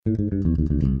Oh,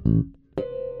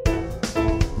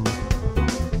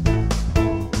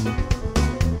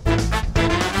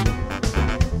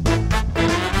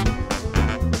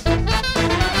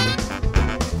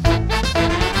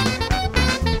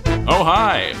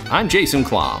 hi, I'm Jason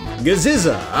Klom.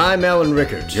 Gaziza, I'm Alan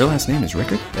Rickards. Your last name is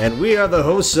Rickard? And we are the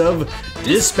hosts of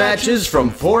Dispatches from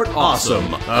Fort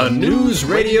Awesome, a news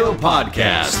radio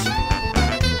podcast.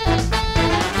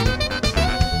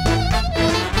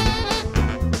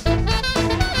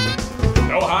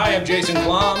 Oh, hi, I'm Jason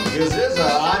Klom. Gaziza,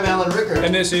 I'm Alan Rickards.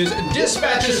 And this is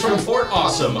Dispatches from Fort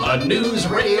Awesome, a news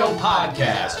radio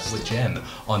podcast with Jen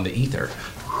on the ether.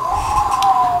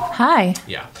 Hi.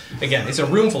 Yeah. Again, it's a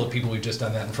room full of people we've just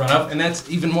done that in front of, and that's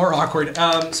even more awkward.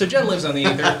 So Jen lives on the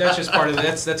ether. That's just part of it.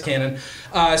 That's canon.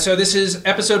 So this is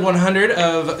episode 100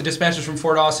 of Dispatches from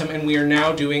Fort Awesome, and we are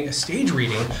now doing a stage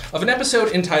reading of an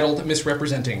episode entitled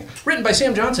Misrepresenting, written by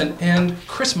Sam Johnson and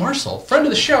Chris Marcel, friend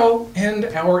of the show and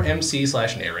our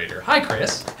MC/narrator. Hi,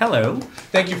 Chris. Hello.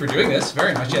 Thank you for doing this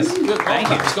very much. Yes. Good. Thank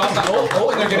you.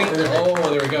 And they're getting.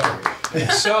 Oh, there we go.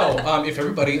 So, if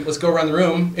everybody, let's go around the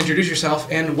room, introduce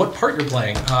yourself, and what part you're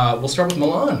playing. We'll start with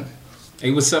Milan.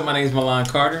 Hey, what's up? My name is Milan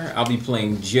Carter. I'll be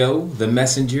playing Joe, the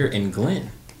messenger, and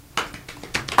Glenn.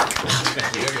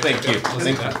 Thank you.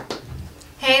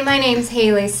 Hey, my name's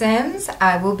Haley Sims.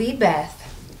 I will be Beth.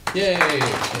 Yay!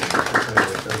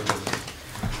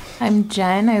 I'm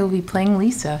Jen. I will be playing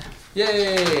Lisa.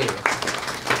 Yay!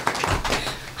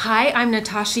 Hi, I'm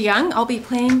Natasha Young. I'll be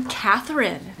playing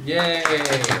Catherine. Yay!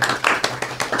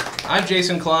 I'm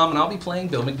Jason Klom, and I'll be playing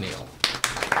Bill McNeil.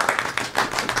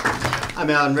 I'm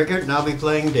Alan Rickard, and I'll be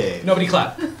playing Dave. Nobody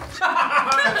clap. Just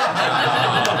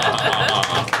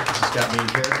got me in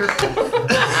character.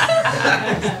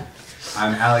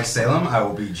 I'm Alex Salem. I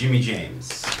will be Jimmy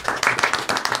James.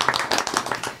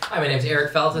 Hi, my name's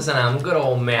Eric Feltus, and I'm good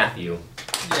old Matthew.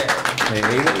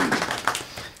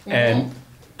 And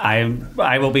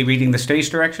I will be reading the stage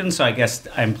direction, so I guess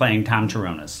I'm playing Tom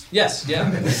Chironis. Yes,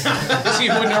 yeah. See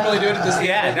who would normally do it at this the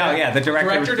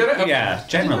director did it? Okay. Yeah,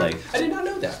 generally. I did not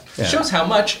know that. Yeah. Shows how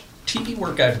much TV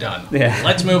work I've done. Yeah.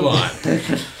 Let's move on.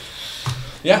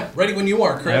 Yeah, ready when you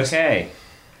are, Chris. Okay.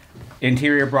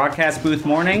 Interior broadcast booth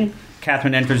morning.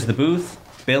 Catherine enters the booth.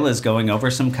 Bill is going over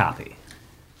some copy.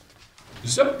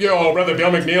 Sup, y'all? Brother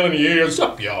Bill McNeil in the ear.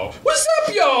 Sup, y'all? What's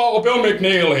up, y'all? Bill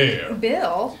McNeil here.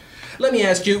 Bill? Let me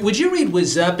ask you, would you read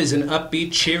 "What's up" as an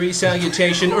upbeat, cheery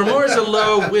salutation, or more as a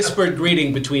low, whispered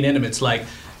greeting between intimates like,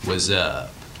 "What's up"?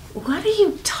 What are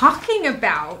you talking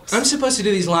about? I'm supposed to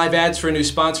do these live ads for a new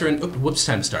sponsor, and whoops,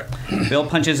 time to start. Bill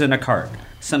punches in a cart.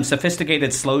 Some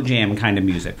sophisticated slow jam kind of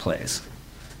music plays.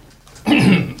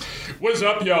 What's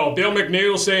up, y'all? Bill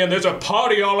McNeil saying there's a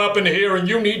party all up in here and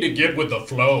you need to get with the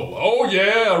flow. Oh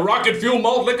yeah, Rocket Fuel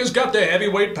Malt Liquor's got the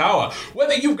heavyweight power.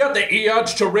 Whether you've got the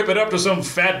eots to rip it up to some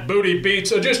fat booty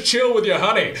beats or just chill with your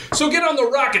honey. So get on the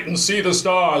rocket and see the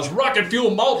stars. Rocket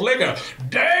Fuel Malt Liquor.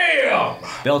 Damn!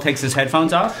 Bill takes his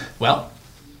headphones off. Well,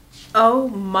 Oh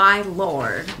my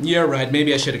lord. you're right.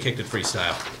 Maybe I should have kicked it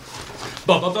freestyle.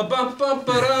 There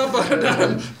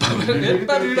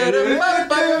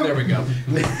we go.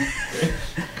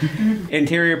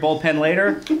 Interior bullpen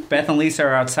later. Beth and Lisa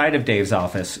are outside of Dave's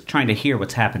office, trying to hear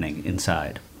what's happening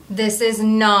inside. This is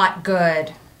not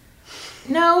good.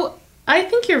 No, I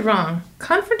think you're wrong.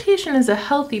 Confrontation is a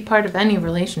healthy part of any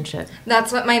relationship.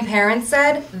 That's what my parents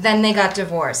said. Then they got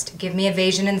divorced. Give me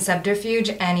evasion and subterfuge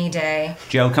any day.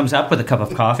 Joe comes up with a cup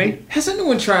of coffee. Has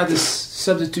anyone tried this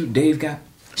substitute Dave got?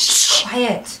 Shh,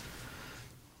 quiet.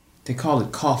 They call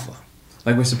it Coffa.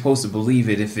 Like we're supposed to believe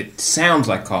it. If it sounds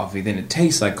like coffee, then it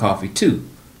tastes like coffee too.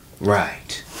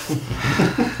 Right.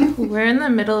 We're in the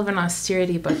middle of an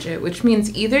austerity budget, which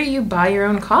means either you buy your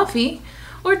own coffee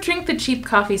or drink the cheap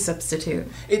coffee substitute.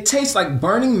 It tastes like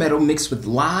burning metal mixed with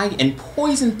lye and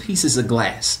poisoned pieces of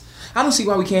glass. I don't see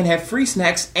why we can't have free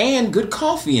snacks and good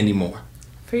coffee anymore.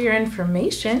 For your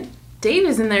information, Dave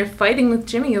is in there fighting with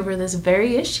Jimmy over this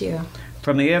very issue.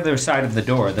 From the other side of the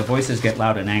door, the voices get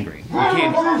loud and angry.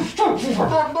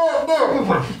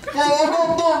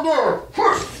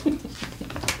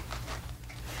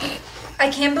 I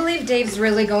can't believe Dave's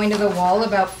really going to the wall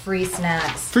about free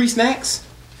snacks. Free snacks?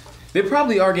 They're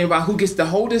probably arguing about who gets to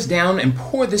hold us down and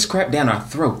pour this crap down our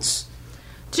throats.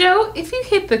 Joe, if you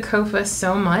hate the Kofa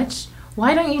so much,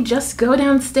 why don't you just go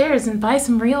downstairs and buy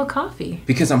some real coffee?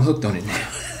 Because I'm hooked on it now.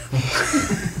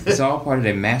 It's all part of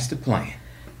their master plan.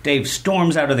 Dave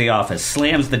storms out of the office,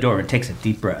 slams the door, and takes a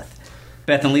deep breath.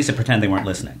 Beth and Lisa pretend they weren't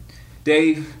listening.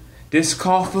 Dave, this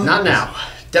coffee... Not now.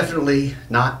 Definitely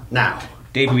not now.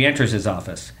 Dave re-enters his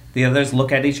office. The others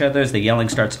look at each other as the yelling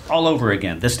starts all over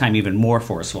again, this time even more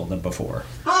forceful than before.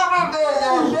 Oh,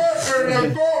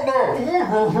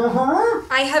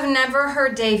 I have never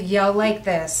heard Dave yell like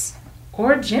this.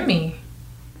 Or Jimmy.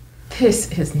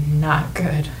 This is not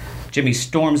good. Jimmy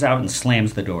storms out and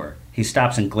slams the door. He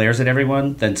stops and glares at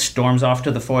everyone, then storms off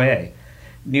to the foyer,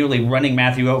 nearly running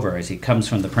Matthew over as he comes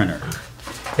from the printer.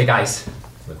 Hey guys,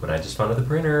 look what I just found at the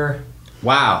printer.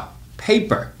 Wow,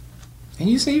 paper. And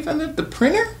you say you found it at the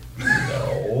printer?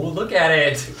 No, look at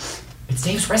it. It's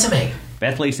Dave's resume.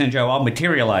 Beth, Lisa, and Joe all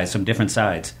materialize from different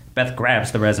sides. Beth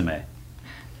grabs the resume.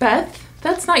 Beth,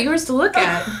 that's not yours to look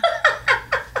at.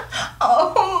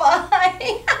 Oh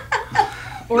my.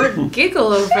 Or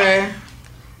giggle over.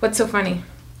 What's so funny?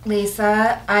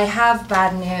 Lisa, I have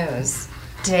bad news.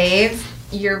 Dave,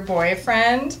 your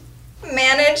boyfriend,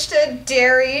 managed to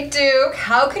dairy Duke.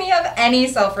 How can you have any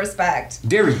self-respect?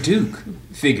 Dairy Duke.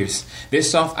 Figures.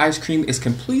 This soft ice cream is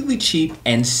completely cheap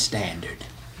and standard.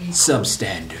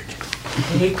 Substandard.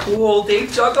 Hey, cool.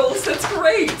 Dave juggles. That's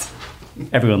great.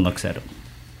 Everyone looks at him.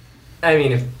 I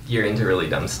mean, if you're into really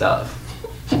dumb stuff.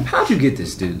 How'd you get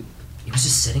this, dude? He was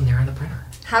just sitting there on the printer.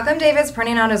 How come David's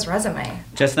printing out his resume?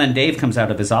 Just then, Dave comes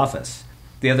out of his office.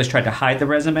 The others try to hide the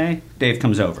resume. Dave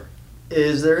comes over.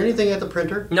 Is there anything at the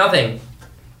printer? Nothing.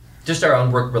 Just our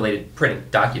own work-related printing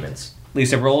documents.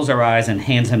 Lisa rolls her eyes and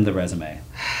hands him the resume.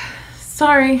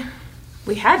 Sorry.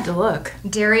 We had to look.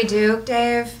 Dairy Duke,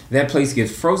 Dave? That place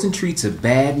gives frozen treats a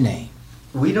bad name.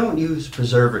 We don't use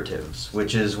preservatives,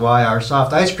 which is why our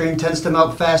soft ice cream tends to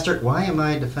melt faster. Why am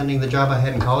I defending the job I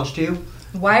had in college to you?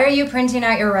 Why are you printing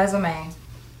out your resume?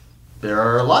 There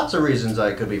are lots of reasons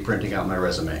I could be printing out my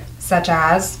resume. Such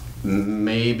as?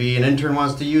 Maybe an intern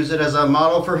wants to use it as a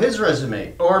model for his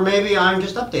resume. Or maybe I'm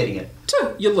just updating it.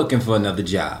 You're looking for another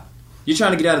job. You're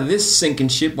trying to get out of this sinking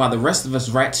ship while the rest of us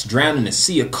rats drown in a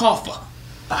sea of coffer.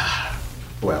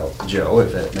 Well, Joe,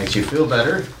 if it makes you feel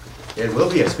better, it will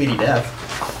be a speedy death.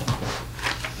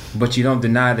 But you don't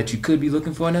deny that you could be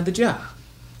looking for another job.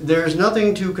 There's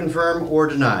nothing to confirm or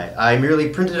deny. I merely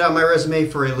printed out my resume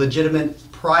for a legitimate,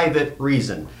 private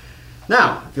reason.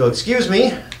 Now, if you'll excuse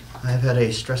me, I've had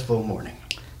a stressful morning.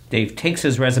 Dave takes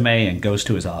his resume and goes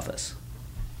to his office.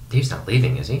 Dave's not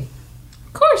leaving, is he?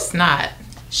 Of course not.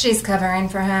 She's covering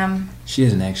for him. She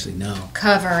doesn't actually know.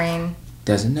 Covering.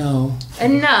 Doesn't know.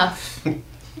 Enough.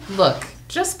 Look,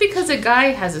 just because a guy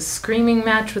has a screaming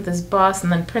match with his boss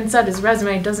and then prints out his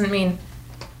resume doesn't mean...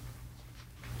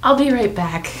 I'll be right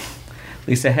back.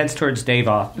 Lisa heads towards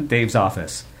Dave's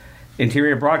office.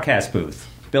 Interior broadcast booth.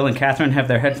 Bill and Catherine have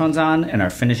their headphones on and are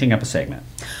finishing up a segment.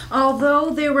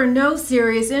 Although there were no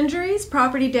serious injuries,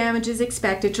 property damage is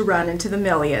expected to run into the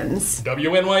millions.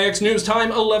 WNYX News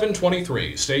Time,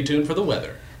 11:23. Stay tuned for the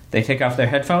weather. They take off their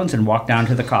headphones and walk down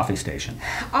to the coffee station.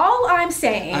 All I'm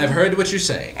saying... I've heard what you're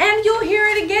saying. And you'll hear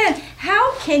it again.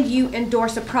 How can you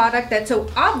endorse a product that so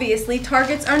obviously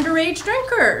targets underage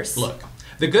drinkers? Look,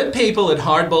 the good people at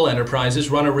Hardball Enterprises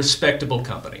run a respectable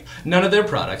company. None of their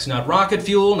products, not Rocket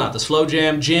Fuel, not the Slow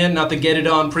Jam Gin, not the Get It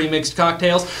On pre-mixed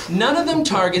cocktails, none of them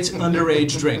targets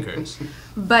underage drinkers.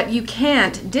 But you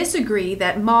can't disagree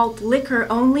that malt liquor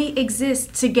only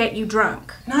exists to get you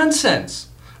drunk. Nonsense.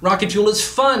 Rocket Fuel is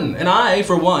fun, and I,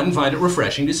 for one, find it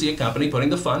refreshing to see a company putting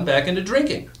the fun back into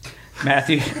drinking.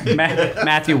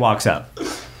 Matthew walks up.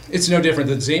 It's no different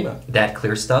than Zima. That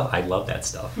clear stuff? I love that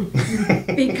stuff.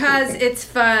 Because it's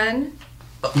fun?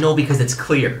 No, because it's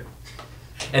clear.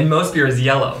 And most beer is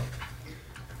yellow.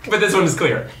 But this one is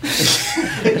clear.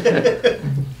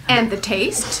 And the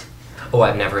taste? Oh,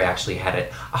 I've never actually had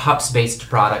it. Hops-based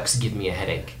products give me a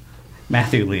headache.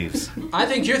 Matthew leaves. I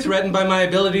think you're threatened by my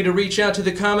ability to reach out to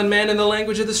the common man in the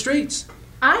language of the streets.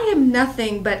 I am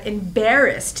nothing but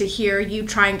embarrassed to hear you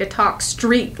trying to talk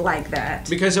street like that.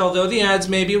 Because although the ads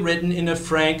may be written in a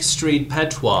frank street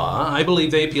patois, I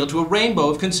believe they appeal to a rainbow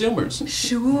of consumers.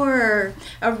 Sure.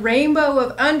 A rainbow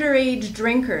of underage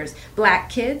drinkers. Black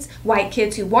kids, white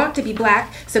kids who want to be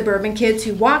black, suburban kids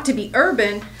who want to be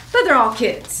urban, but they're all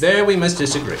kids. There we must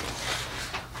disagree.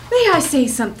 May I say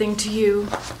something to you?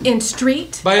 In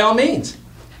street? By all means.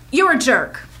 You're a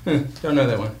jerk. Don't know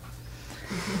that one.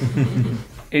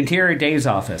 Interior Dave's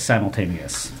office,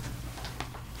 simultaneous.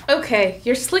 Okay,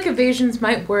 your slick evasions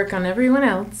might work on everyone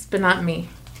else, but not me.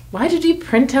 Why did you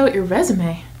print out your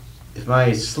resume? If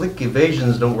my slick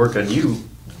evasions don't work on you,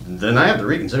 then I have to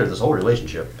reconsider this whole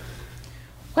relationship.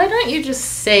 Why don't you just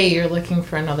say you're looking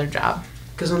for another job?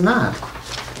 Because I'm not.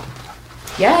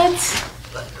 Yet.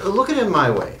 Look at it my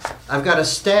way. I've got a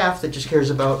staff that just cares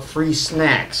about free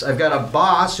snacks. I've got a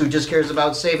boss who just cares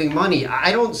about saving money.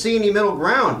 I don't see any middle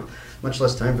ground, much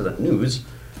less time for the news.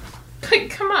 But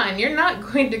come on, you're not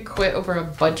going to quit over a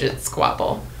budget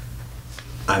squabble.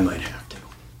 I might have to.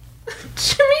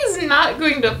 Jimmy's not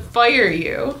going to fire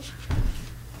you.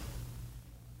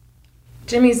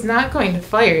 Jimmy's not going to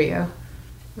fire you,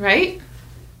 right?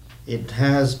 It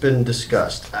has been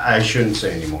discussed. I shouldn't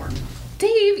say any more.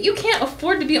 Dave, you can't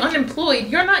afford to be unemployed.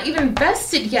 You're not even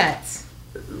vested yet.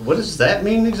 What does that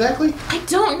mean exactly? I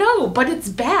don't know, but it's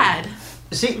bad.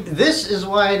 See, this is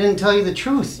why I didn't tell you the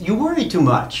truth. You worry too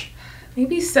much.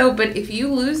 Maybe so, but if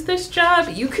you lose this job,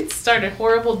 you could start a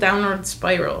horrible downward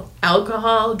spiral.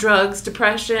 Alcohol, drugs,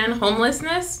 depression,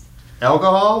 homelessness.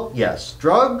 Alcohol? Yes.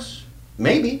 Drugs?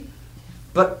 Maybe.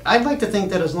 But I'd like to think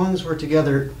that as long as we're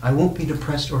together, I won't be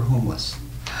depressed or homeless.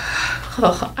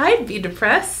 Oh, I'd be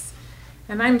depressed.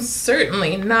 And I'm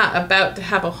certainly not about to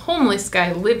have a homeless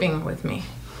guy living with me.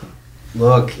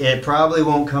 Look, it probably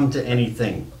won't come to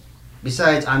anything.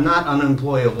 Besides, I'm not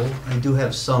unemployable. I do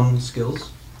have some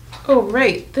skills. Oh,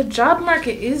 right. The job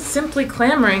market is simply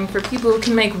clamoring for people who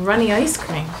can make runny ice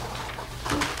cream.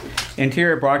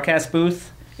 Interior broadcast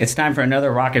booth. It's time for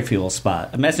another rocket fuel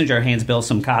spot. A messenger hands Bill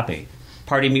some copy.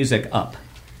 Party music up.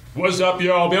 What's up,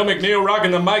 y'all? Bill McNeil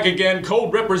rocking the mic again,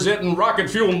 cold representing Rocket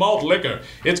Fuel Malt Liquor.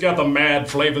 It's got the mad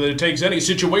flavor that takes any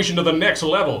situation to the next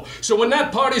level. So when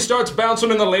that party starts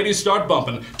bouncing and the ladies start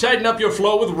bumping, tighten up your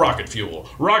flow with Rocket Fuel.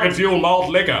 Rocket Fuel Malt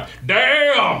Liquor.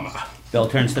 Damn! Bill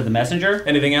turns to the messenger.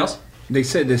 Anything else? They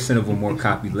said they'd send over more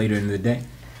copy later in the day.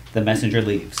 The messenger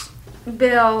leaves.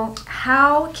 Bill,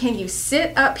 how can you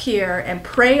sit up here and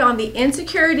prey on the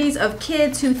insecurities of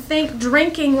kids who think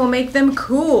drinking will make them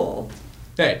cool?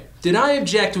 Hey, did I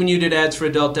object when you did ads for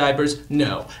adult diapers?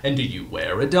 No. And do you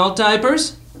wear adult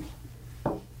diapers?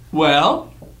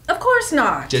 Well? Of course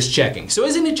not. Just checking. So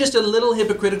isn't it just a little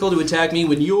hypocritical to attack me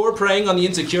when you're preying on the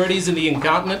insecurities and the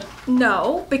incontinent?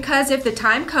 No, because if the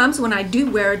time comes when I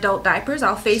do wear adult diapers,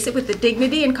 I'll face it with the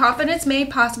dignity and confidence made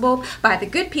possible by the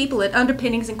good people at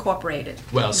Underpinnings Incorporated.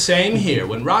 Well, same here.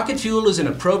 When Rocket Fuel is an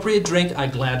appropriate drink, I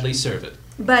gladly serve it.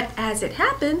 But as it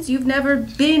happens, you've never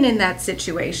been in that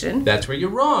situation. That's where you're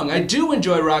wrong. I do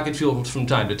enjoy Rocket Fuel from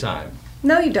time to time.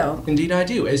 No, you don't. Indeed I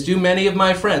do, as do many of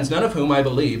my friends, none of whom I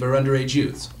believe are underage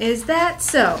youths. Is that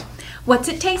so? What's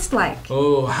it taste like?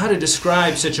 Oh, how to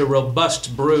describe such a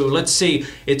robust brew. Let's see.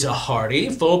 It's a hearty,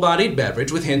 full-bodied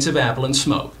beverage with hints of apple and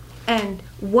smoke. And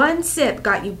one sip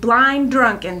got you blind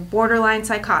drunk and borderline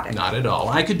psychotic. Not at all.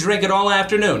 I could drink it all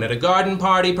afternoon, at a garden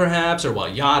party perhaps, or while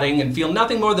yachting, and feel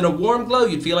nothing more than a warm glow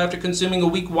you'd feel after consuming a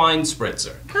weak wine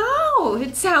spritzer. Oh,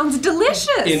 it sounds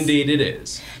delicious. Indeed it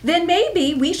is. Then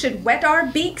maybe we should wet our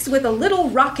beaks with a little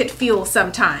rocket fuel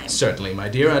sometime. Certainly, my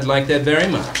dear. I'd like that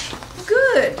very much.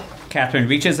 Good. Catherine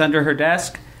reaches under her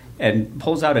desk and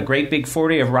pulls out a great big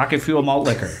 40 of Rocket Fuel Malt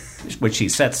Liquor, which she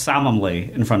sets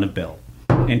solemnly in front of Bill.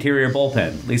 Interior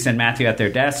bullpen. Lisa and Matthew at their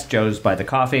desk. Joe's by the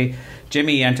coffee.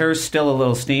 Jimmy enters, still a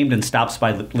little steamed, and stops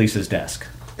by Lisa's desk.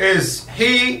 Is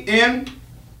he in?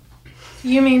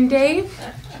 You mean Dave?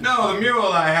 No, the mule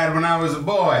I had when I was a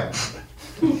boy.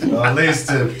 Well, at least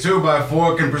a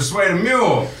 2x4 can persuade a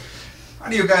mule. How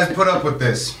do you guys put up with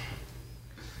this?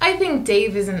 I think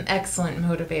Dave is an excellent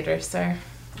motivator, sir.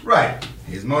 Right.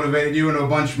 He's motivated you into a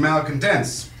bunch of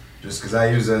malcontents. Just because I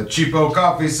use a cheapo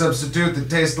coffee substitute that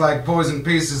tastes like poison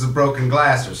pieces of broken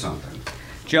glass or something.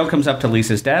 Joe comes up to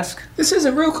Lisa's desk. This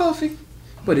isn't real coffee,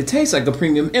 but it tastes like a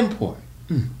premium import.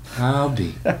 How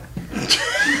be?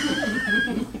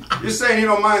 You're saying you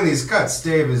don't mind these cuts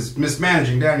Dave is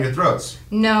mismanaging down your throats.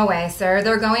 No way, sir.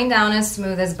 They're going down as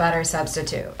smooth as butter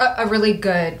substitute. A really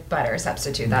good butter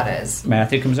substitute, that is.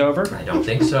 Matthew comes over. I don't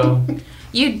think so.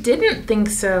 You didn't think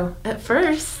so at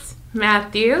first,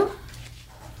 Matthew.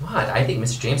 What? I think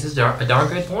Mr. James has a darn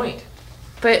good point.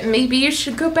 But maybe you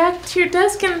should go back to your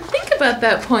desk and think about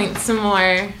that point some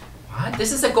more. What?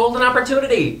 This is a golden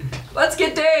opportunity. Let's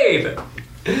get Dave.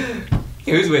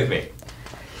 Who's with me?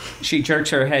 She jerks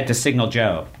her head to signal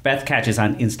Joe. Beth catches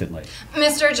on instantly.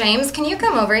 Mr. James, can you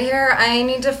come over here? I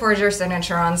need to forge your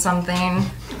signature on something.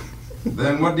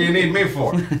 Then what do you need me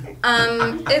for?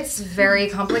 It's very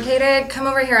complicated. Come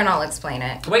over here and I'll explain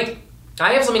it. Wait,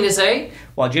 I have something to say.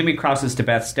 While Jimmy crosses to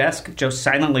Beth's desk, Joe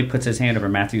silently puts his hand over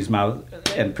Matthew's mouth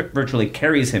and virtually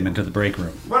carries him into the break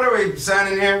room. What are we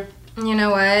signing here? You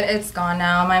know what? It's gone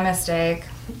now. My mistake.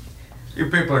 You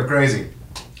people are crazy.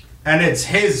 And it's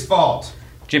his fault.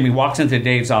 Jimmy walks into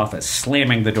Dave's office,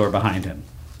 slamming the door behind him.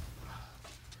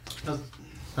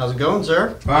 How's it going,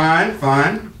 sir?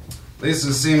 Fine.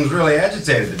 Lisa seems really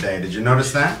agitated today. Did you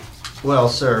notice that? Well,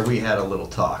 sir, we had a little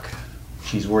talk.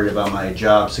 She's worried about my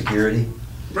job security.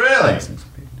 Really?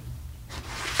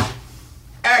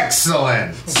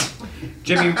 Excellent.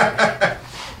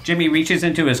 Jimmy reaches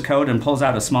into his coat and pulls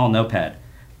out a small notepad.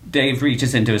 Dave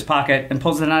reaches into his pocket and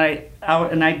pulls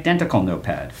out an identical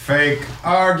notepad. Fake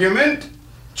argument.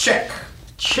 Check.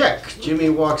 Check. Jimmy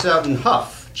walks out in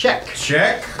huff. Check.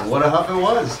 Check. What a huff it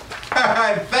was.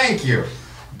 Thank you.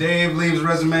 Dave leaves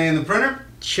resume in the printer.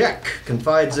 Check.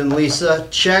 Confides in Lisa.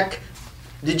 Check.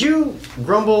 Did you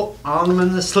grumble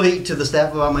ominously to the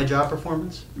staff about my job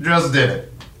performance? Just did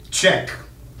it. Check.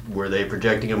 Were they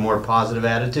projecting a more positive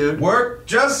attitude? Work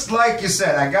just like you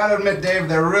said. I gotta admit, Dave,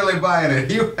 they're really buying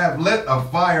it. You have lit a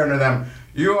fire under them.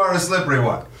 You are a slippery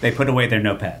one. They put away their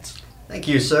notepads. Thank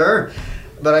you, sir.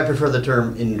 But I prefer the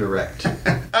term indirect.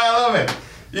 I love it.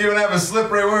 You even have a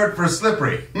slippery word for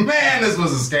slippery. Man, this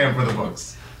was a scam for the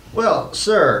books. Well,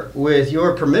 sir, with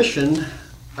your permission,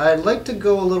 I'd like to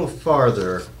go a little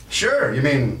farther. Sure. You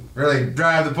mean really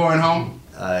drive the point home?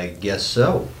 I guess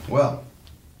so. Well,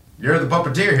 you're the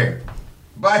puppeteer here.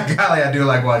 By golly, I do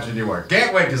like watching you work.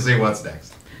 Can't wait to see what's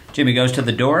next. Jimmy goes to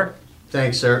the door.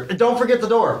 Thanks, sir. Don't forget the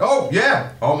door. Oh,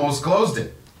 yeah. Almost closed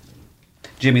it.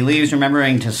 Jimmy leaves,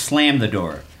 remembering to slam the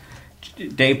door.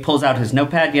 Dave pulls out his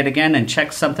notepad yet again and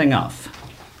checks something off.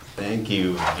 Thank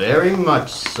you very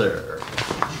much, sir.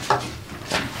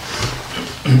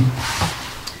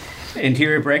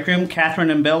 Interior break room, Catherine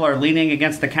and Bill are leaning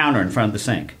against the counter in front of the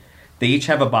sink. They each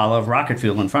have a bottle of rocket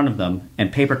fuel in front of them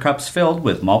and paper cups filled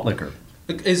with malt liquor.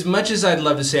 Look, as much as I'd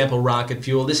love to sample rocket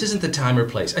fuel, this isn't the time or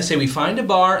place. I say we find a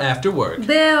bar after work.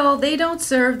 Bill, they don't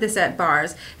serve this at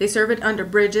bars. They serve it under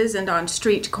bridges and on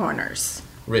street corners.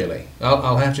 Really?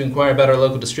 I'll have to inquire about our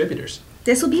local distributors.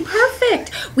 This will be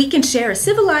perfect. We can share a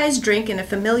civilized drink in a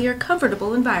familiar,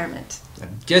 comfortable environment. I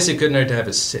guess it couldn't hurt to have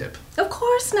a sip. Of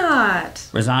course not.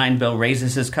 Resigned, Bill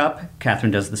raises his cup.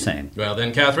 Catherine does the same. Well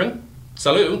then, Catherine,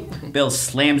 salut. Bill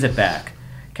slams it back.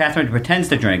 Catherine pretends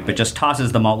to drink, but just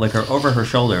tosses the malt liquor over her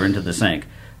shoulder into the sink.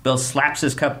 Bill slaps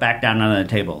his cup back down on the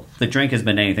table. The drink has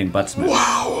been anything but smooth.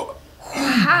 Wow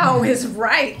is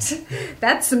right.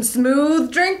 That's some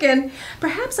smooth drinking.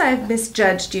 Perhaps I've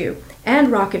misjudged you.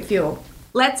 And rocket fuel.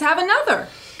 Let's have another.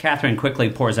 Catherine quickly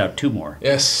pours out 2 more.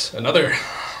 Yes, another.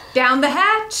 Down the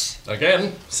hatch.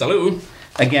 Again, salut.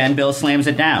 Again, Bill slams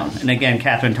it down, and again,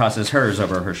 Catherine tosses hers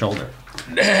over her shoulder.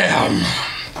 Damn.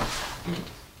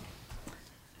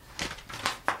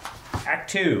 Act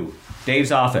 2.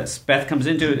 Dave's office. Dave comes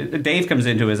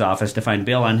into his office to find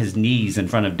Bill on his knees in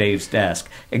front of Dave's desk,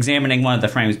 examining one of the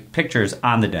framed pictures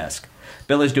on the desk.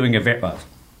 Bill is doing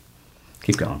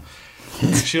keep going.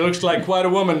 She looks like quite a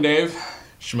woman, Dave.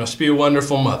 She must be a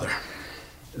wonderful mother.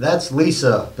 That's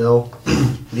Lisa, Bill.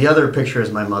 The other picture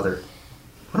is my mother.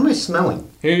 What am I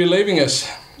smelling? Here you're leaving us.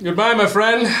 Goodbye, my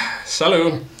friend.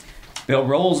 Salut. Bill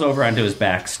rolls over onto his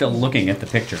back, still looking at the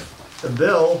picture.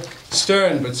 Bill.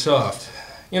 Stern but soft.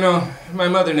 You know, my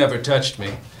mother never touched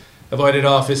me. Avoided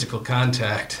all physical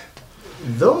contact.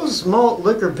 Those malt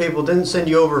liquor people didn't send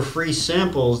you over free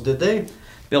samples, did they?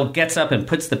 Bill gets up and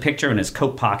puts the picture in his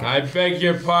coat pocket. I beg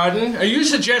your pardon? Are you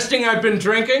suggesting I've been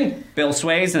drinking? Bill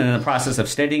sways and in the process of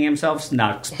steadying himself,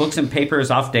 knocks books and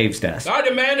papers off Dave's desk. I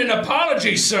demand an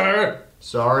apology, sir.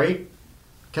 Sorry.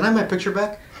 Can I have my picture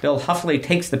back? Bill huffily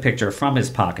takes the picture from his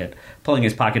pocket, pulling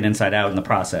his pocket inside out in the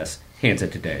process, hands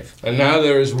it to Dave. And now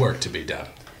there is work to be done.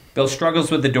 Bill struggles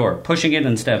with the door, pushing it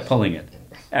instead of pulling it.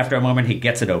 After a moment, he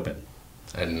gets it open.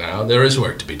 And now there is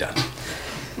work to be done.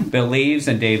 Bill leaves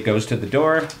and Dave goes to the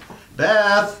door.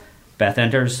 Beth! Beth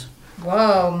enters.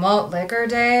 Whoa, malt liquor,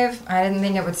 Dave? I didn't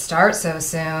think it would start so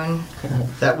soon.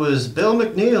 That was Bill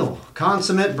McNeil,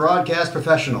 consummate broadcast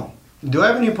professional. Do I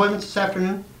have any appointments this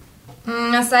afternoon?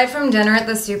 Aside from dinner at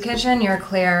the soup kitchen, you're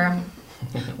clear.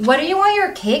 What do you want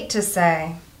your cake to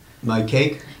say? My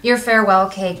cake? Your farewell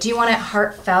cake. Do you want it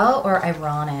heartfelt or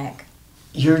ironic?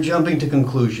 You're jumping to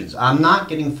conclusions. I'm not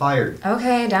getting fired.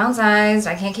 Okay, downsized.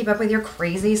 I can't keep up with your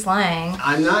crazy slang.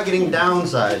 I'm not getting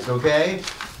downsized, okay?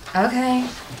 Okay.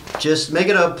 Just make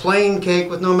it a plain cake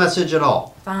with no message at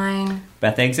all. Fine.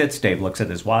 Beth exits. Dave looks at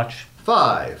his watch.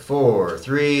 5, 4,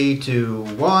 3, 2,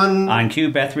 1. On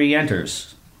cue, Beth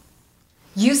re-enters.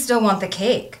 You still want the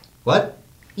cake. What?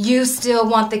 You still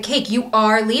want the cake. You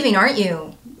are leaving, aren't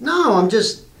you? No, I'm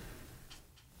just...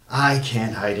 I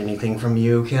can't hide anything from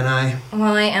you, can I?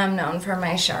 Well, I am known for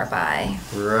my sharp eye.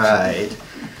 Right.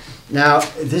 Now,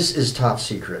 this is top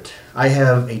secret. I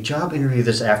have a job interview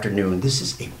this afternoon. This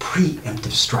is a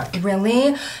preemptive strike.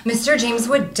 Really? Mr. James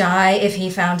would die if he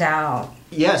found out.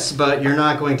 Yes, but you're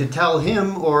not going to tell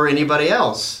him or anybody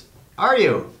else, are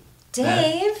you?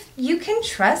 Dave, you can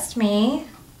trust me.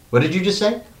 What did you just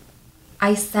say?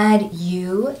 I said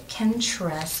you can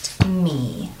trust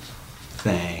me.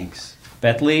 Thanks.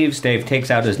 Beth leaves. Dave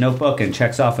takes out his notebook and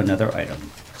checks off another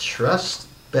item. Trust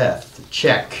Beth.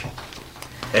 Check.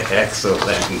 Excellent.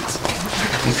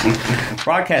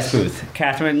 Broadcast booth.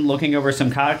 Catherine looking over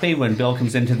some copy. When Bill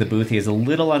comes into the booth, he is a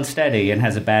little unsteady and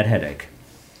has a bad headache.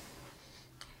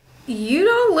 You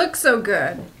don't look so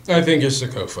good. I think it's the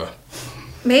Kofa.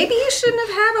 Maybe you shouldn't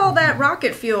have had all that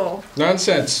rocket fuel.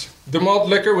 Nonsense. The malt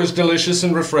liquor was delicious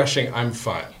and refreshing. I'm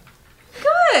fine.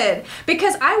 Good,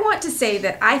 because I want to say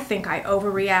that I think I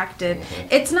overreacted.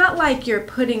 It's not like you're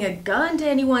putting a gun to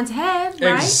anyone's head,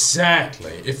 right?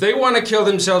 Exactly. If they want to kill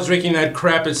themselves drinking that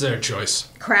crap, it's their choice.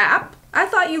 Crap? I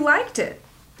thought you liked it.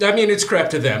 I mean, it's crap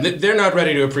to them. They're not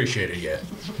ready to appreciate it yet.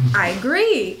 I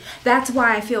agree. That's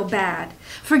why I feel bad.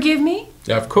 Forgive me?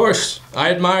 Of course.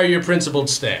 I admire your principled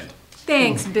stand.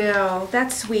 Thanks, Bill.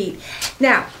 That's sweet.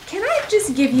 Now, can I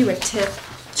just give you a tip?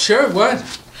 Sure,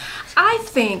 what? I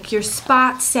think your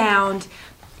spots sound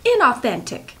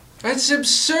inauthentic. That's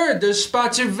absurd. Those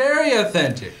spots are very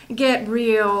authentic. Get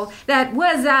real. That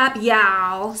 "what's up,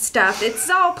 y'all" stuff, it's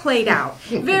all played out.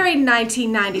 Very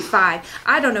 1995.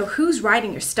 I don't know who's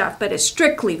writing your stuff, but it's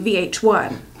strictly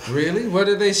VH1. Really? What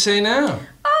do they say now?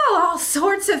 Oh, all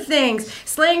sorts of things.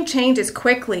 Slang changes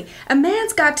quickly. A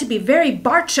man's got to be very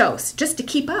barchos just to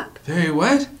keep up. Very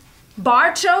what?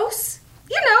 Barchos?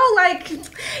 You know, like, you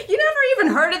never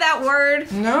even heard of that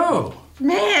word? No.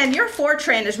 Man, your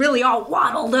Fortran is really all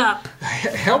waddled up.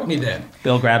 Help me then.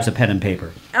 Bill grabs a pen and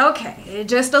paper. Okay,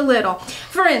 just a little.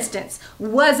 For instance,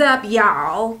 "what's up,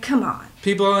 y'all"? Come on.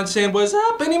 People aren't saying "what's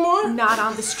up" anymore? Not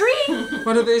on the street.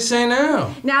 What do they say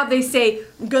now? Now they say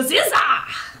 "gazizza."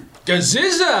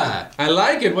 Gazizza! I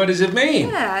like it. What does it mean?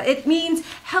 Yeah, it means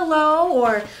hello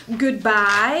or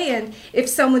goodbye, and if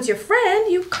someone's your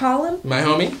friend, you call him... My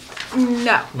homie?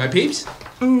 No. My peeps?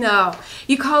 No.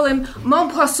 You call him mon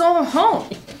poisson home.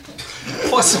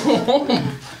 Poisson home?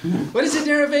 What is the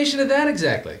derivation of that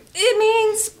exactly? It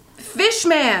means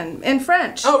fishman in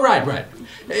French. Oh, right.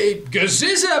 Hey,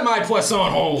 Gazizza, my poisson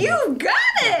home! You got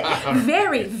it!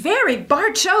 Very, very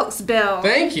barchos, Bill.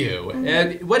 Thank you.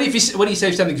 And what do you say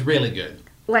if something's really good?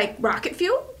 Like rocket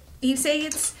fuel? You say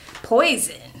it's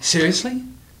poison. Seriously?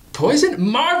 Poison?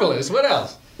 Marvelous. What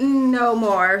else? No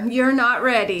more. You're not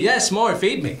ready. Yes, more.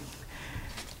 Feed me.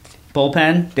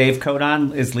 Bullpen. Dave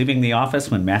Codon is leaving the office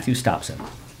when Matthew stops him.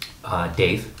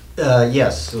 Dave?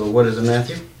 Yes. So what is it,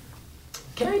 Matthew?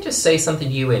 Can I just say something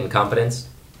to you in confidence?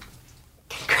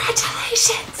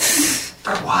 Congratulations!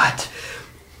 For what?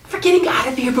 For getting out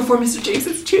of here before Mr. James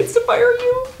has a chance to fire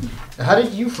you? How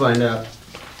did you find out?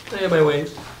 I have my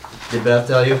ways. Did Beth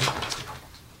tell you?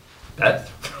 Beth?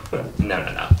 No.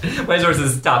 My source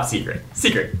is top secret.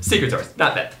 Secret source,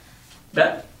 not Beth.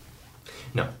 Beth?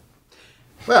 No.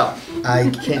 Well, I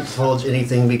can't divulge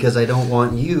anything because I don't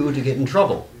want you to get in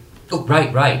trouble. Oh,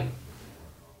 right.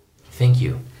 Thank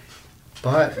you.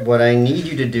 But what I need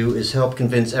you to do is help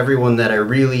convince everyone that I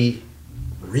really,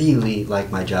 really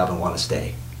like my job and want to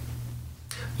stay.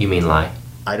 You mean lie?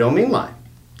 I don't mean lie.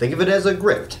 Think of it as a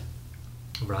grift.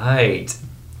 Right.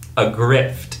 A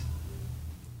grift.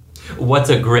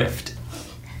 What's a grift?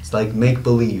 It's like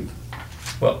make-believe.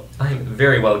 Well, I'm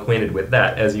very well acquainted with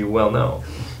that, as you well know.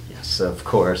 Yes, of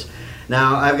course.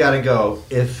 Now, I've got to go.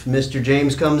 If Mr.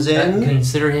 James comes in...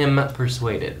 Consider him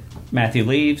persuaded. Matthew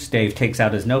leaves. Dave takes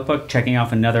out his notebook, checking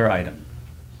off another item.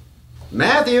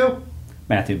 Matthew!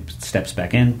 Matthew steps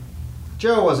back in.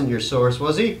 Joe wasn't your source,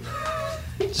 was he?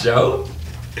 Joe?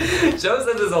 Joe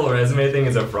said this whole resume thing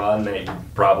is a fraud and that you're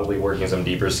probably working some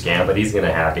deeper scam, but he's going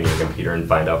to hack in your computer and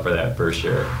find out for that for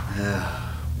sure.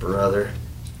 Brother.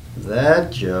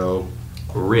 That Joe.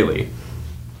 Really?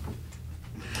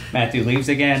 Matthew leaves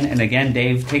again, and again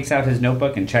Dave takes out his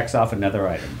notebook and checks off another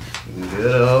item.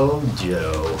 Good old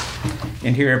Joe.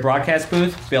 Interior broadcast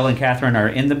booth. Bill and Catherine are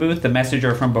in the booth. The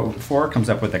messenger from before comes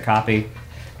up with a copy.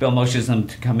 Bill motions them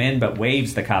to come in, but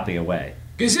waves the copy away.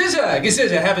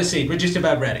 Gazizza, have a seat. We're just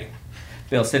about ready.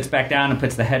 Bill sits back down and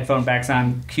puts the headphone backs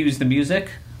on, cues the music.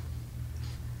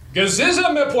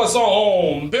 Gazizza, me poisson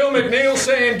home. Bill McNeil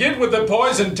saying, get with the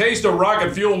poison taste of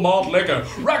Rocket Fuel malt liquor.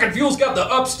 Rocket Fuel's got the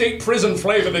upstate prison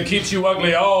flavor that keeps you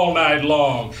ugly all night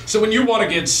long. So when you want to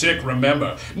get sick,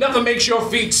 remember, nothing makes your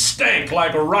feet stink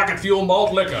like Rocket Fuel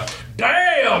malt liquor.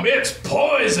 Damn, it's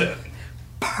poison.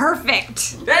 Perfect.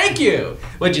 Thank you.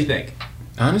 What'd you think?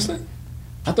 Honestly,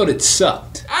 I thought it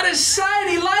sucked. Out of sight,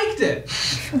 he liked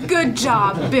it. Good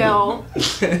job, Bill.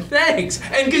 Thanks.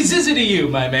 And Gazizza to you,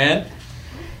 my man.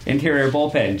 Interior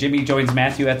bullpen. Jimmy joins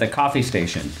Matthew at the coffee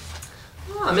station.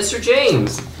 Ah, Mr.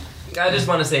 James. I just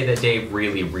want to say that Dave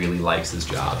really, really likes his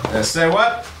job. Say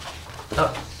what?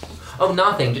 Oh,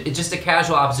 nothing. It's just a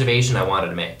casual observation I wanted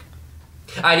to make.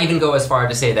 I'd even go as far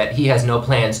to say that he has no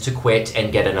plans to quit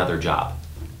and get another job.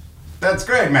 That's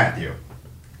great, Matthew.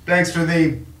 Thanks for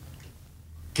the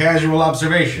casual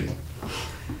observation.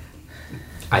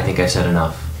 I think I said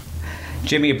enough.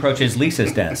 Jimmy approaches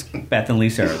Lisa's desk. Beth and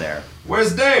Lisa are there.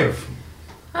 Where's Dave?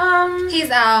 He's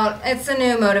out. It's a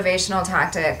new motivational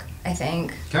tactic, I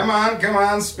think. Come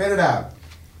on, spit it out.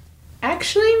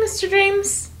 Actually, Mr.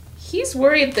 James, he's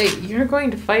worried that you're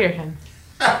going to fire him.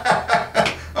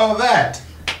 Oh, that.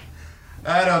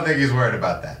 I don't think he's worried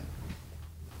about that.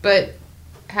 But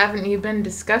haven't you been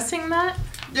discussing that?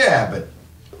 Yeah, but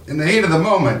in the heat of the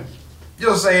moment,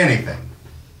 you'll say anything.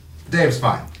 Dave's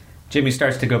fine. Jimmy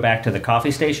starts to go back to the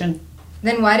coffee station.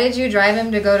 Then why did you drive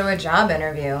him to go to a job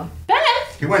interview?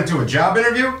 Beth! He went to a job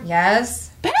interview?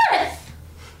 Yes. Beth!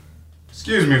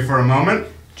 Excuse me for a moment.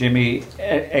 Jimmy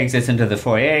exits into the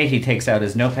foyer. He takes out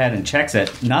his notepad and checks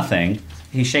it. Nothing.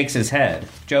 He shakes his head.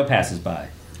 Joe passes by.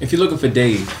 If you're looking for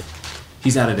Dave,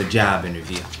 he's out at a job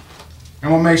interview.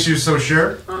 And what makes you so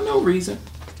sure? No reason.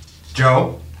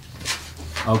 Joe?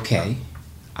 Okay.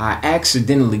 I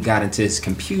accidentally got into his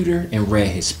computer and read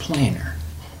his planner.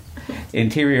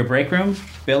 Interior break room.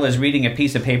 Bill is reading a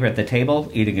piece of paper at the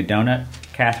table, eating a donut.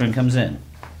 Catherine comes in.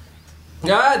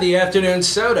 Ah, the afternoon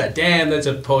soda. Damn, that's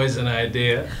a poison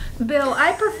idea. Bill,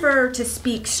 I prefer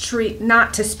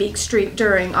not to speak street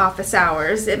during office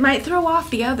hours. It might throw off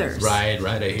the others. Right,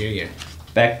 I hear you.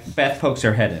 Beth pokes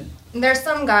her head in. There's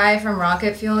some guy from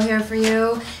Rocket Fuel here for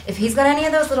you. If he's got any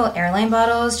of those little airline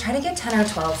bottles, try to get 10 or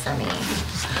 12 for me.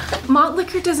 Malt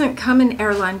liquor doesn't come in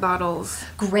airline bottles.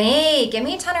 Great. Give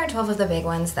me 10 or 12 of the big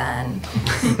ones then.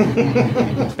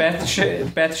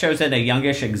 Beth shows in a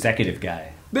youngish executive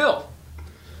guy. Bill.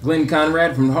 Glenn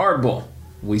Conrad from Hardball.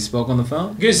 We spoke on the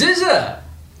phone? Gaziza!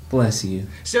 Bless you.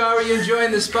 So are you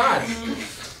enjoying the spot?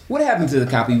 What happened to the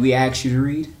copy we asked you to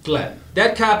read? Glenn,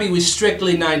 that copy was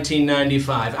strictly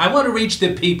 1995. I want to reach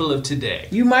the people of today.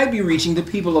 You might be reaching the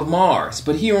people of Mars,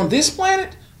 but here on this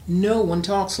planet, no one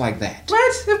talks like that.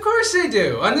 What? Of course they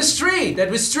do. On the street.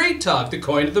 That was street talk, the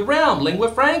coin of the realm,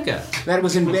 lingua franca. That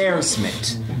was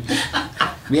embarrassment.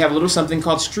 We have a little something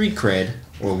called street cred,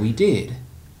 or we did,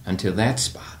 until that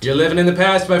spot. You're living in the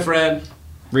past, my friend.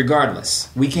 Regardless,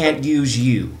 we can't use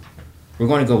you. We're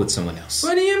going to go with someone else.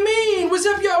 What do you mean? What's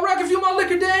up, y'all? Rocket Fuel Malt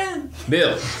Liquor Dan?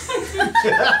 Bill,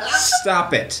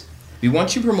 stop it. We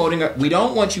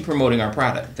don't want you promoting our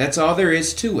product. That's all there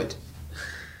is to it.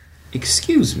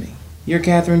 Excuse me. You're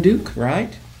Catherine Duke,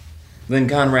 right? Glenn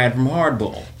Conrad from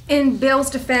Hardball. In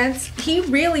Bill's defense, he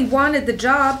really wanted the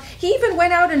job. He even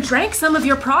went out and drank some of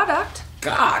your product.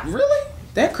 God, really?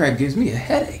 That crap gives me a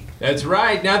headache. That's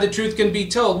right. Now the truth can be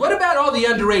told. What about all the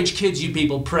underage kids you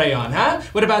people prey on, huh?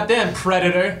 What about them,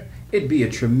 predator? It'd be a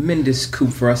tremendous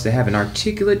coup for us to have an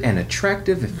articulate and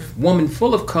attractive woman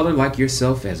full of color like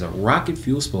yourself as a Rocket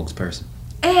Fuel spokesperson.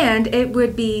 And it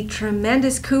would be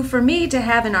tremendous coup for me to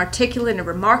have an articulate and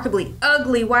remarkably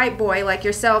ugly white boy like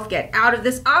yourself get out of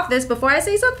this office before I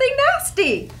say something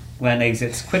nasty. Glenn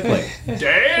exits quickly.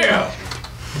 Damn!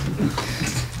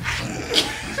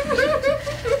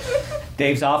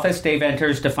 Dave's office. Dave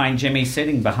enters to find Jimmy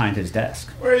sitting behind his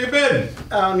desk. Where you been?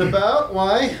 Out and about?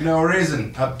 Why? No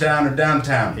reason. Uptown or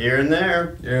downtown? Here and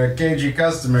there. You're a cagey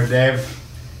customer, Dave.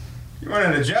 You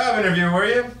wanted a job interview, were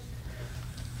you?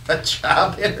 A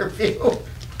job interview?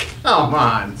 Come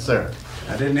on, sir.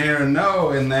 I didn't hear a no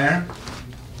in there.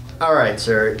 All right,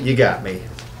 sir. You got me.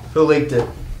 Who leaked it?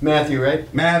 Matthew,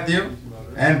 right? Matthew,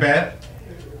 and Beth,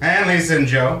 and Lisa and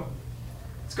Joe.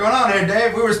 What's going on here,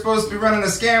 Dave? We were supposed to be running a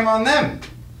scam on them.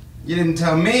 You didn't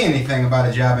tell me anything about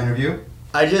a job interview.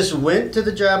 I just went to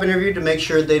the job interview to make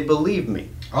sure they'd believe me.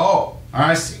 Oh,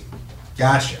 I see.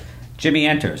 Gotcha. Jimmy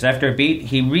enters. After a beat,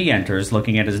 he re-enters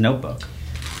looking at his notebook.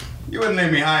 You wouldn't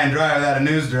leave me high and dry without a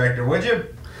news director, would you?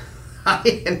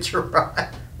 High and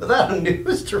dry? Without a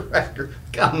news director?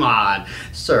 Come on,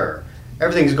 sir.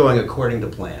 Everything's going according to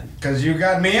plan. Because you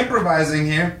got me improvising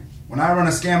here. When I run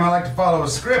a scam, I like to follow a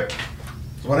script.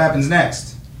 So what happens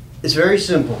next? It's very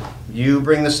simple. You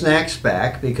bring the snacks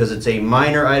back because it's a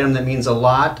minor item that means a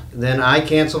lot, then I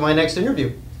cancel my next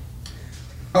interview.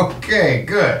 Okay,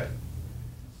 good.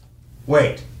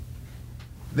 Wait.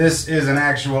 This is an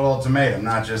actual ultimatum,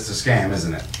 not just a scam,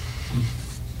 isn't it?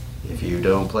 If you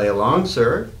don't play along,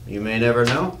 sir, you may never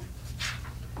know.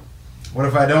 What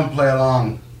if I don't play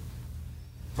along?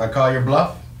 If I call your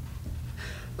bluff?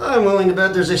 I'm willing to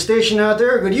bet there's a station out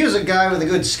there who could use a guy with a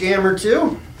good scam or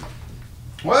two.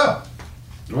 Well,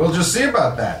 we'll just see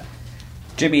about that.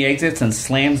 Jimmy exits and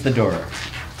slams the door.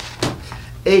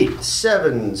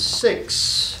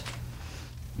 876.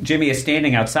 Jimmy is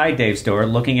standing outside Dave's door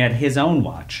looking at his own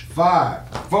watch.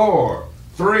 5, 4,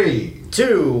 3,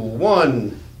 2,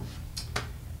 1.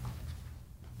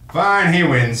 Fine, he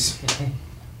wins.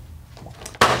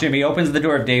 Jimmy opens the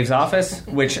door of Dave's office,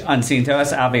 which, unseen to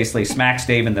us, obviously smacks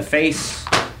Dave in the face.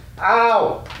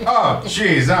 Ow! Oh,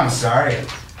 jeez, I'm sorry.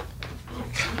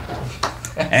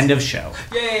 End of show.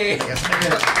 Yay!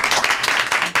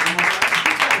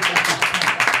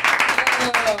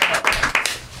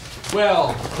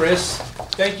 Well, Chris,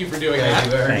 thank you for doing that.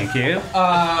 Thank you.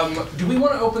 Do we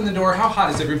want to open the door? How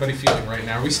hot is everybody feeling right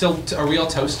now? Are we all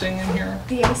toasting in here?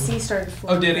 The AC started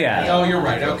flowing. Oh, did it? Yeah. Oh, you're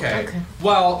right. Okay.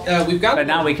 Well, we've got. But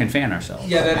now we can fan ourselves.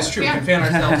 Yeah, that is true. We can fan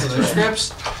ourselves to those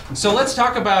scripts. So let's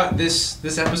talk about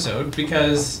this episode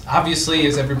because obviously,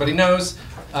 as everybody knows,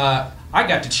 I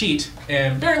got to cheat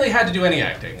and barely had to do any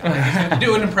acting. I just had to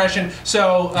do an impression.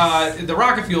 So the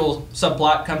Rocket Fuel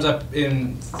subplot comes up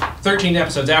in 13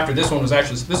 episodes after this one was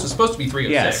supposed to be 306.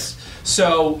 Yes.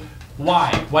 So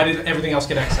why? Why did everything else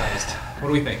get excised? What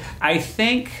do we think?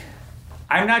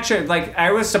 I'm not sure. Like,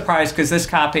 I was surprised because this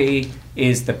copy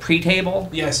is the pre-table.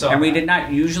 Yeah, I saw and we that. did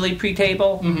not usually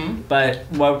pre-table. Mm-hmm. But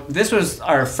this was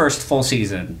our first full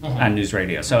season on News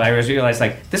Radio. So I realized,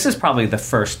 like, this is probably the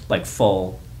first, like,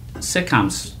 full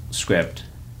sitcom script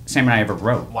Sam and I ever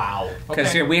wrote. Wow.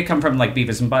 Because we had come from like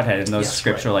Beavis and Butthead, and those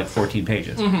scripts were like 14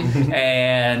 pages,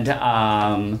 and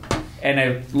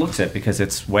it looks it because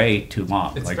it's way too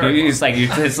long. It's like very it's like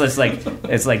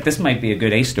it's like this might be a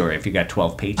good A story if you got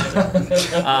 12 pages. But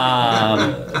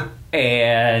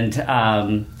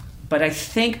I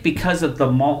think because of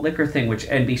the malt liquor thing, which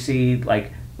NBC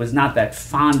like was not that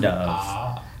fond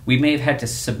of. We may have had to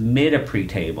submit a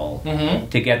pre-table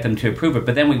to get them to approve it.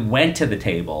 But then we went to the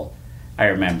table, I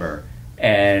remember,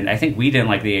 and I think we didn't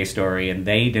like the A story and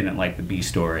they didn't like the B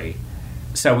story.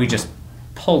 So we just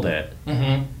pulled it.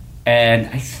 Mm-hmm. And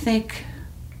I think,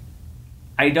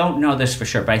 I don't know this for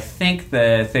sure, but I think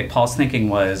Paul's thinking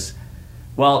was,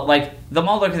 well, like, the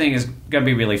malt liquor thing is going to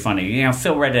be really funny. You know,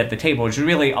 Phil read it at the table, which is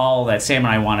really all that Sam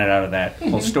and I wanted out of that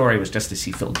whole story was just to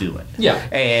see Phil do it. Yeah.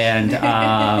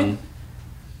 And...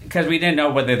 because we didn't know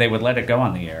whether they would let it go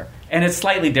on the air, and it's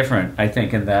slightly different, I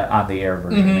think, in the on the air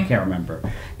version. I can't remember,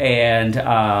 and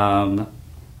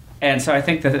so I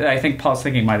think Paul's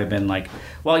thinking might have been like,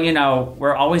 well, you know,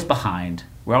 we're always behind.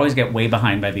 We always get way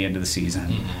behind by the end of the season.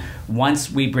 Mm-hmm.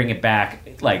 Once we bring it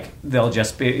back, like they'll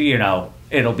just be, you know,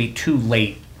 it'll be too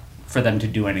late for them to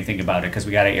do anything about it because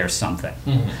we got to air something.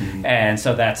 Mm-hmm. And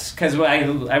so that's because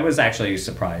I was actually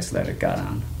surprised that it got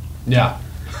on. Yeah.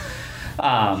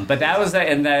 But that was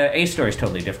and the A story is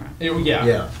totally different.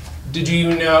 Yeah. Did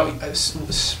you know?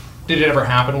 Did it ever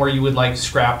happen where you would like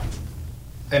scrap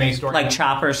an A story, like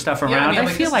chopper stuff around? Yeah, I mean,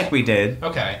 I feel like we did.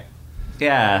 Okay.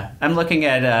 Yeah, I'm looking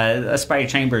at Spidey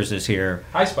Chambers is here.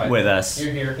 Hi, Spidey. With us.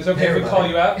 You're here. Is it okay if we call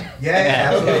you out?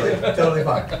 Yeah, absolutely, totally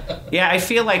fine. Yeah, I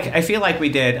feel like we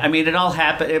did. I mean, it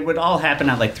would all happen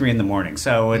at like 3 a.m,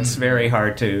 so it's very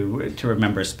hard to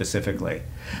remember specifically.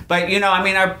 But you know, I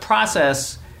mean, our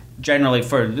process. Generally,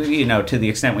 for you know, to the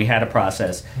extent we had a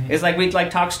process, is like we'd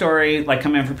like talk story, like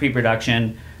come in for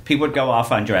pre-production. People would go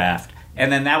off on draft,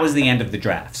 and then that was the end of the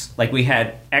drafts. Like we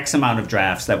had X amount of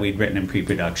drafts that we'd written in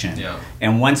pre-production,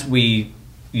 and once we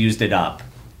used it up,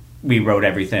 we wrote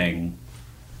everything.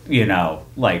 You know,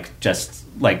 like just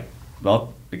like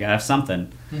well, we gotta have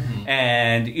something,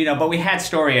 and you know, but we had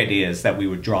story ideas that we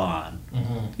would draw on.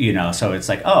 You know, so it's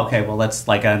like, oh, okay, well, let's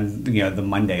like on you know the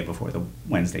Monday before the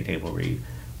Wednesday table read.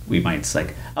 We might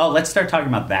like, oh, let's start talking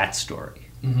about that story,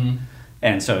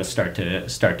 and so start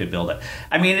to build it.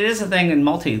 I mean, it is a thing in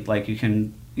multi, like you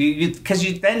can, because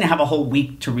you then have a whole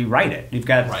week to rewrite it. You've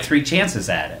got 3 chances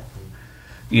at it,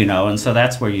 you know, and so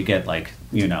that's where you get like,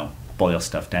 you know, boil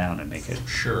stuff down and make it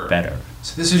better.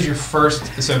 So this is your first.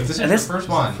 So if this is your first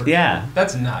one, yeah,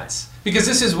 that's nuts. Because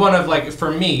this is one of like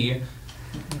for me.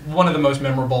 One of the most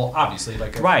memorable, obviously.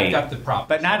 Like, right, got the prop,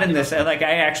 but not in this. Like,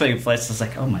 I actually was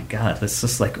like, oh my god, this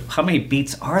is like, how many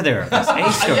beats are there of this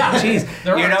A story? Jeez,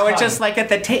 you know, it's just like at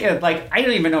the table. Like, I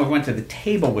don't even know if we went to the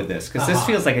table with this because this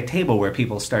feels like a table where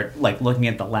people start like looking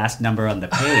at the last number on the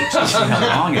page to see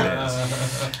how long it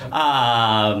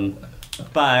is.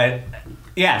 But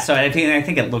yeah, so I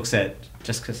think it looks at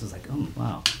just because it's like, oh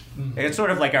wow, it's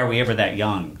sort of like, are we ever that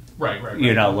young? Right.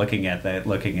 You know, looking at it,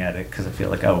 because I feel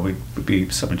like, oh, we would be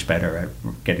so much better at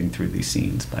getting through these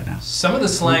scenes by now. Some of the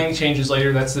slang changes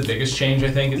later. That's the biggest change, I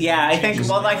think. Yeah, I think.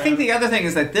 Well, I think the other thing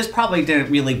is that this probably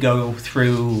didn't really go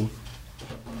through.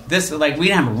 This like we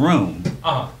didn't have a room.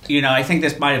 You know, I think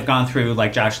this might have gone through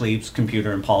like Josh Lieb's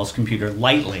computer and Paul's computer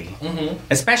lightly,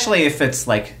 especially if it's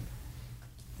like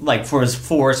for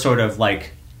sort of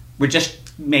like we're just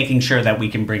making sure that we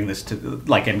can bring this to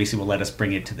like NBC will let us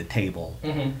bring it to the table.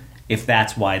 If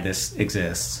that's why this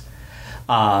exists,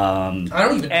 I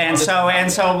don't even. And so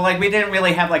like we didn't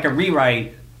really have like a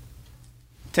rewrite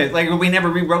We never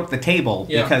rewrote the table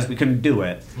because we couldn't do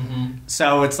it. Mm-hmm.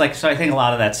 So it's like, I think a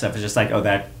lot of that stuff is just like,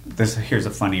 here's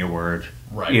a funnier word.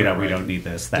 Right. We don't need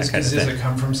this. That kind of Does thing. it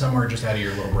come from somewhere just out of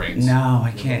your little brains? No,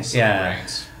 I can't. Silly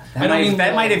brains.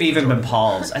 That might have even been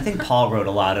Paul's. I think Paul wrote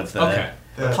a lot of the. Okay.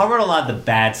 Paul wrote a lot of the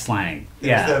bad slang.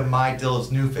 It was the My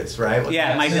Dill's Newfits, right?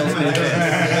 My Dill's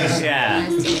Newfits. Yeah.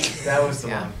 That was the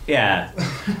one. Yeah.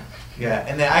 Yeah,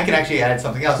 and then I can actually add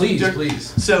something else.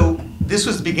 Please. So this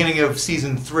was the beginning of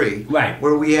season 3, right?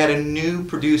 Where we had a new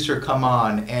producer come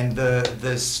on, and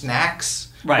the snacks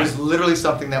was literally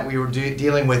something that we were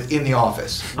dealing with in the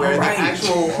office, where the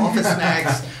actual office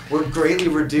snacks were greatly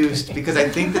reduced because I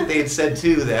think that they had said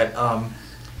too that.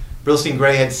 Brillstein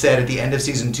Gray had said at the end of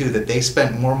season 2 that they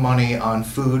spent more money on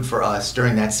food for us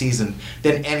during that season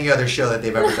than any other show that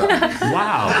they've ever done.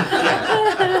 Wow.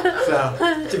 So,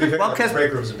 to be fair, the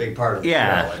break room's a big part of the show.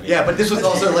 I mean. Yeah, but this was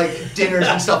also like dinners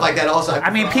and stuff like that also. I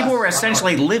mean, people were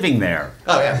essentially living there.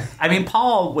 Oh, yeah. I mean,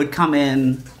 Paul would come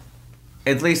in,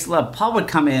 Paul would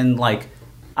come in like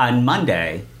on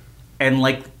Monday and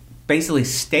like basically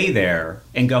stay there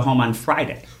and go home on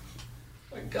Friday.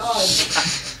 Oh my God.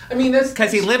 I mean, that's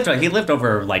because he lived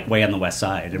over like way on the west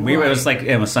side, and it was like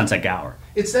it was Sunset Gower.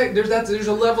 It's there's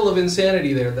a level of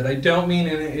insanity there that I don't mean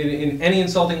in any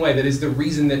insulting way. That is the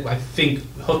reason that I think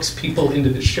hooks people into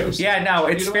the show. Yeah, no,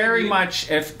 it's very much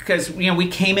because we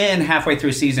came in halfway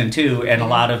through season 2, and a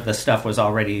lot of the stuff was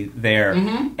already there,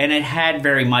 and it had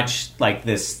very much like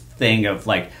this thing of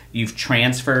like you've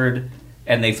transferred,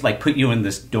 and they've like put you in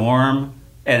this dorm.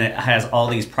 And it has all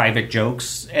these private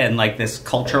jokes and like this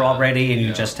culture already, and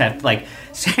you just have like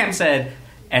Sam said.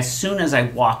 As soon as I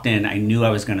walked in, I knew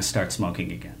I was going to start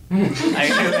smoking again. I knew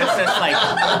it's just like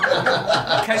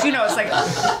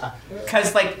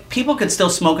because like people could still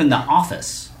smoke in the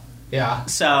office. Yeah.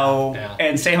 So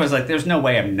and Sam was like, "There's no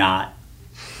way I'm not."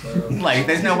 Like,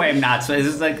 there's no way I'm not. So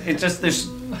it's like there's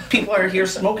people are here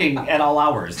smoking at all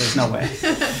hours. There's no way.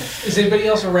 Is anybody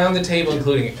else around the table,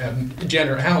 including Jen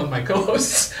or Alan, my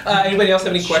co-hosts? Anybody else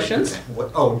have any questions?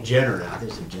 Gender now.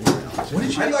 There's a gender Alan. What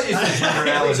did you? I thought you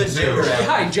said Gender Alan.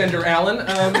 Hi, Gender Alan.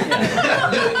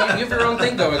 You have your own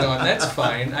thing going on. That's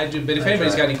fine. I do. But if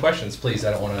anybody's got any questions, please. I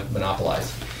don't want to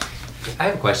monopolize. I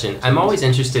have a question. I'm always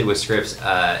interested with scripts.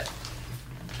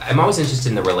 I'm always interested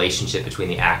in the relationship between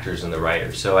the actors and the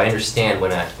writers. So I understand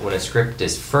when a script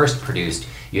is first produced,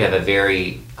 you have a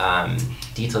very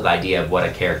detailed idea of what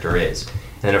a character is.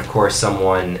 And then, of course,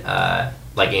 someone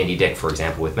like Andy Dick, for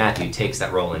example, with Matthew, takes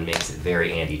that role and makes it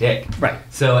very Andy Dick. Right.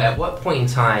 So at what point in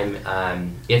time,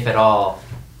 if at all,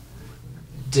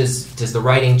 does the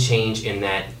writing change in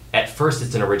that at first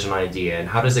it's an original idea, and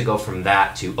how does it go from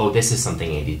that to, this is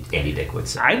something Andy Dick would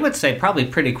say? I would say probably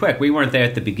pretty quick. We weren't there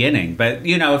at the beginning, but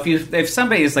if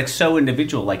somebody is like so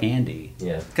individual like Andy,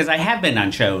 because I have been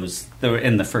on shows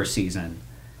in the first season,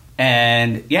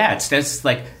 and it's just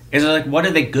like, is it like what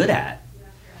are they good at?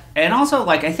 And also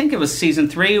like I think it was season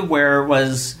 3 where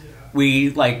we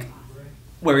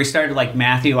started like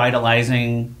Matthew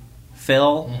idolizing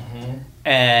Phil,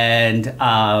 and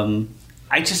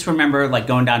I just remember like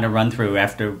going down to run through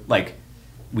after like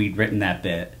we'd written that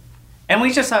bit, and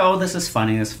we just thought, this is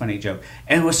funny, this funny joke,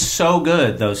 and it was so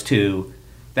good, those two,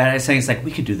 that I was saying it's like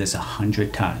we could do this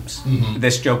 100 times.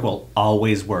 This joke will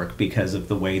always work because of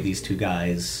the way these two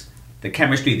guys, the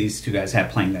chemistry these two guys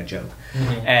have playing that joke,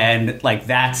 and like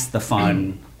that's the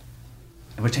fun,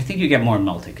 which I think you get more in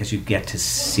Multi because you get to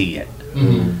see it,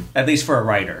 at least for a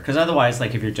writer, because otherwise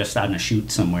like if you're just on a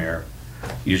shoot somewhere,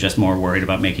 you're just more worried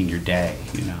about making your day,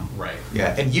 Right.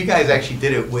 Yeah, and you guys actually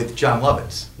did it with John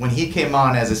Lovitz. When he came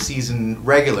on as a season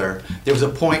regular, there was a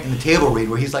point in the table read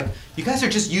where he's like, you guys are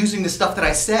just using the stuff that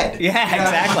I said. Yeah,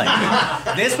 exactly.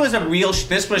 This was a real,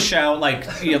 this was show, like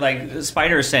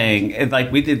Spider is saying,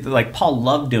 like we did, like Paul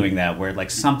loved doing that, where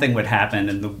like something would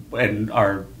happen in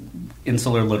our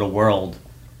insular little world,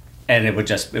 and it would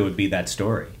be that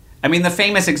story. I mean, the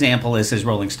famous example is his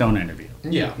Rolling Stone interview.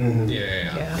 Yeah.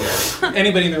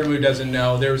 Anybody in the room who doesn't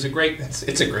know, there was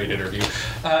it's a great interview.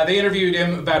 They interviewed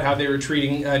him about how they were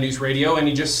treating news radio, and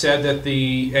he just said that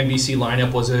the NBC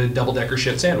lineup was a double-decker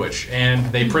shit sandwich, and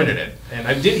they printed it.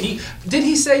 And did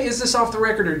he say, is this off the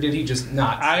record, or did he just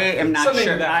not? I am not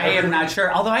sure. I am not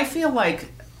sure. Although I feel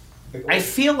like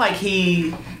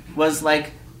he was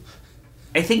like,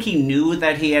 I think he knew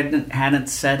that he hadn't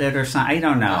said it or something. I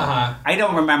don't know. I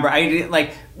don't remember.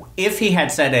 If he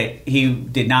had said it, he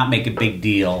did not make a big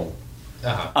deal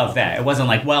of that. It wasn't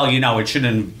like, it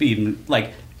shouldn't be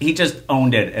like. He just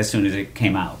owned it as soon as it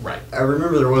came out. Right. I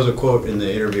remember there was a quote in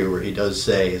the interview where he does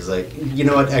say, "Is like, you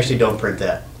know what? Actually, don't print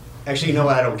that." Actually, you know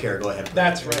what? I don't care. Go ahead.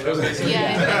 That's right. I was gonna say,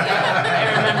 I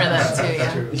remember that too.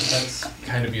 Yeah. That's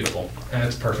kind of beautiful.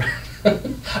 That's perfect.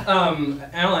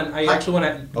 Alan, I actually want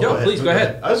to. Oh, No, please go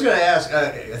ahead. I was going to ask.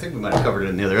 I think we might have covered it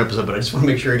in the other episode, but I just want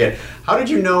to make sure again. How did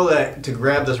you know that to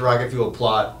grab this rocket fuel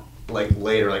plot like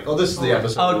later? Like, oh, this is the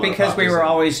episode. Oh, because we were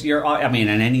always. I mean,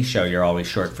 in any show, you're always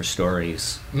short for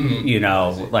stories. Mm-hmm. You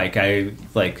know, like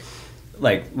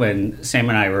when Sam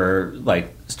and I were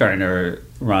like starting to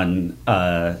run.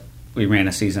 We ran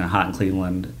a season of Hot in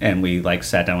Cleveland, and we like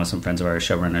sat down with some friends of our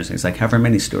showrunners. And he's like, however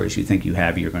many stories you think you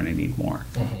have, you're going to need more.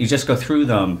 Mm-hmm. You just go through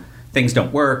them. Things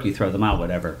don't work. You throw them out,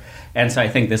 whatever. And so I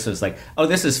think this was like, oh,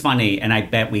 this is funny, and I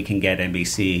bet we can get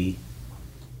NBC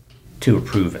to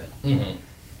approve it. Mm-hmm.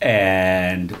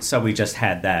 And so we just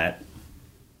had that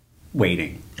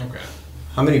waiting. Okay.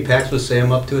 How many packs was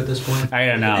Sam up to at this point? I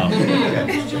don't know.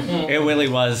 It really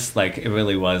was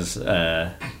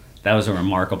that was a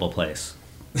remarkable place.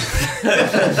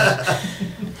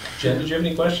 Jen, did you have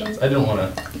any questions? I didn't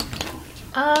want to.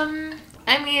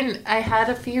 I mean, I had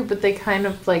a few, but they kind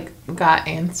of like got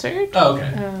answered. Oh, okay.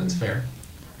 That's fair.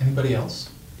 Anybody else?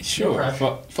 Sure.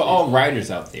 For all writers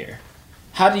out there,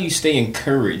 how do you stay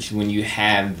encouraged when you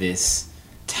have this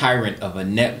tyrant of a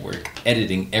network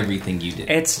editing everything you do?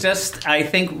 It's just, I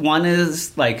think one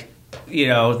is like, you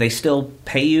know, they still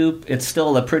pay you. It's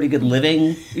still a pretty good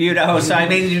living, you know. So I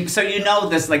mean, so you know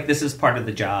this, like, this is part of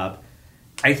the job.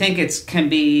 I think can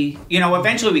be, you know,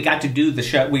 eventually we got to do the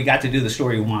show. We got to do the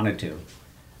story we wanted to,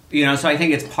 you know. So I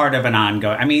think it's part of an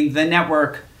ongoing. I mean, the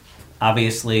network,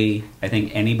 obviously, I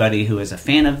think anybody who is a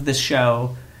fan of this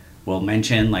show will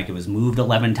mention, like, it was moved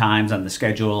 11 times on the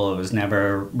schedule. It was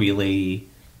never really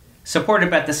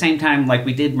supported, but at the same time, like,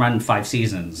 we did run 5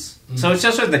 seasons. Mm-hmm. So it's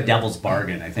just sort of the devil's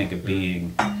bargain, I think, of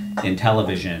being in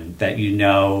television, that you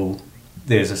know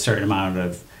there's a certain amount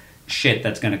of shit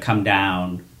that's going to come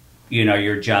down. You know,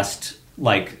 you're just,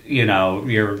 like, you know,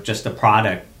 you're just a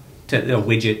product, a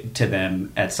widget to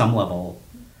them at some level,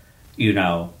 you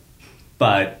know,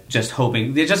 but just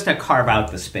hoping, just to carve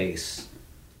out the space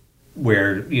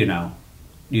where, you know,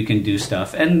 you can do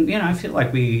stuff. And, you know, I feel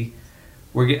like we're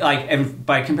like, and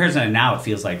by comparison to now, it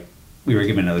feels like we were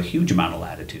given a huge amount of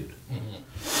latitude.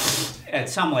 Mm-hmm. At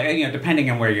some, like, you know, depending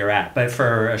on where you're at. But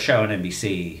for a show on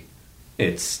NBC,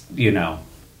 it's, you know,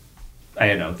 I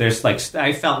don't know. There's like,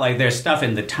 I felt like there's stuff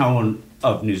in the tone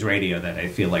of news radio that I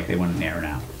feel like they want to narrow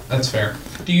down. That's fair.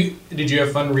 Did you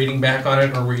have fun reading back on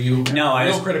it, or were you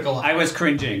critical? I was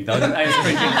cringing. I was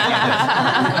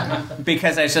cringing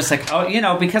because I was just like, oh, you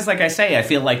know, because like I say, I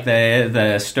feel like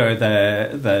the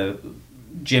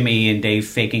Jimmy and Dave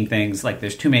faking things, like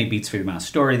there's too many beats for the amount of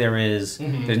story there is.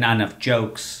 Mm-hmm. There's not enough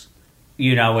jokes.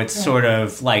 You know, it's sort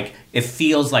of like, it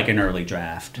feels like an early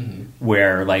draft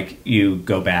where like you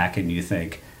go back and you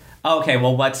think, oh, okay,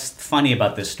 well, what's funny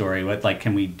about this story? What, like,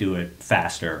 can we do it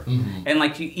faster? Mm-hmm. And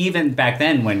like, even back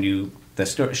then when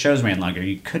the shows ran longer,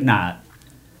 you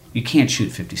can't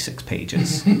shoot 56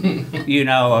 pages, you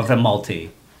know, of a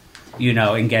multi, you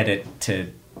know, and get it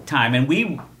to time. And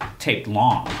we taped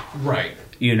long. Right.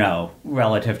 You know,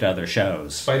 relative to other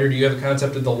shows. Spider, do you have a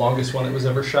concept of the longest one that was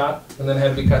ever shot and then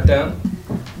had to be cut down?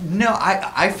 No,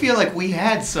 I feel like we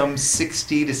had some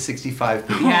 60 to 65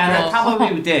 pages. Yeah, that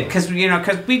probably we did, because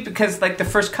like the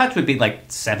first cuts would be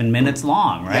like 7 minutes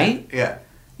long, right?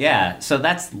 Yeah. So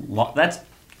that's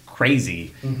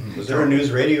crazy. Mm-hmm. Was there a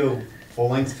news radio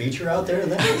full-length feature out there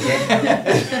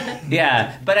then?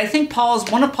 Yeah, but I think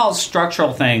one of Paul's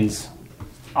structural things,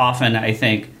 often I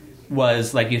think,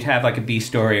 was like you'd have like a B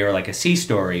story or like a C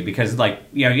story, because like,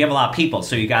 you know, you have a lot of people,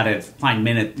 so you got to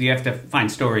you have to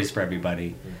find stories for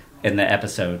everybody in the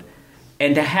episode,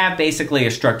 and to have basically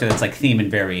a structure that's like theme and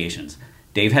variations.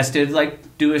 Dave has to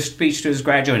like do a speech to his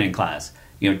graduating class.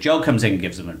 You know, Joe comes in and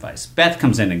gives him advice. Beth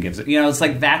comes in and gives it. You know, it's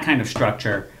like that kind of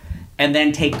structure, and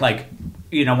then take like,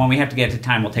 you know, when we have to get to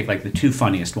time, we'll take like the 2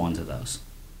 funniest ones of those.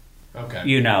 Okay.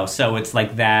 You know, so it's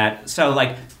like that. So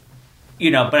like,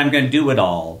 you know, but I'm going to do it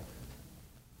all.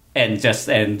 And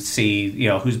see, you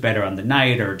know, who's better on the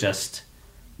night, or just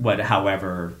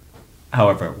however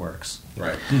it works.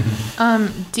 Right.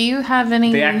 Do you have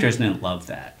any? The actors didn't love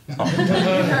that.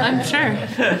 I'm sure.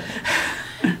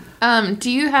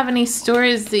 Do you have any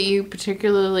stories that you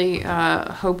particularly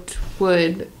hoped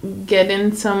would get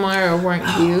in somewhere or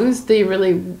weren't used that you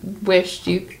really wished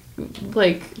you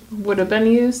like would have been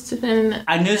used in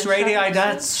a news radio?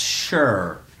 That's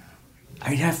sure.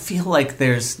 I feel like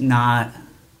there's not.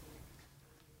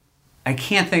 I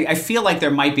can't think. I feel like there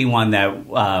might be one that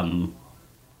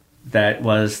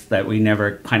we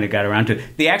never kind of got around to.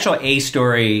 The actual A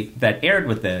story that aired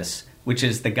with this which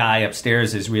is the guy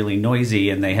upstairs is really noisy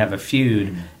and they have a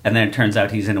feud, and then it turns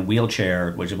out he's in a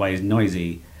wheelchair, which is why he's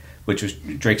noisy, which was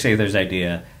Drake Sather's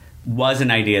idea, was an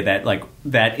idea that, like,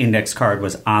 that index card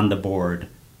was on the board,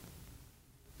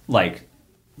 like,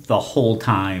 the whole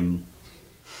time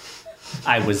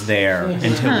I was there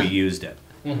until we used it.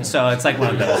 So it's like one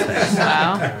of those things.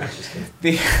 Wow.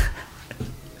 That's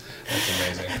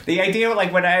amazing. The idea,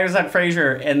 like, when I was on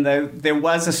Frasier, and there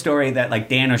was a story that, like,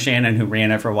 Dan O'Shannon, who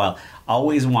ran it for a while,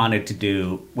 always wanted to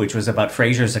do, which was about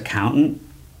Frasier's accountant.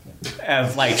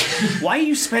 Of, like, why are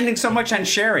you spending so much on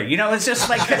Sherry? You know, it's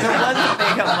just like, because it was a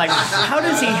thing of, like, how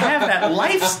does he have that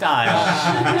lifestyle?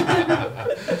 I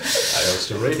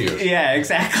host a radio show. Yeah,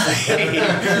 exactly.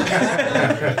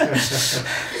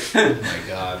 Oh my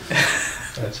God.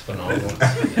 That's phenomenal.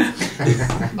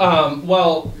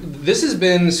 Well, this has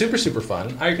been super, super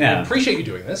fun. I appreciate you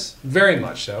doing this. Very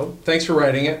much so. Thanks for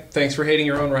writing it. Thanks for hating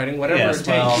your own writing. Whatever it takes.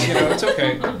 Well. You know, it's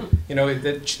okay. You know,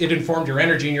 it informed your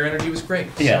energy, and your energy was great.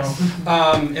 Yes. So,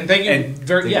 and thank you.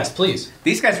 Yes, please.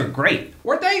 These guys were great.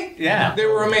 Weren't they? Yeah. They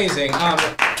were amazing. Good job, guys.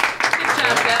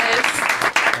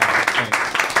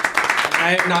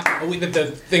 I am not. The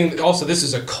thing. Also, this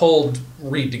is a cold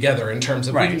read together in terms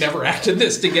of we've never acted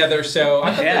this together. So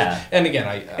yeah. And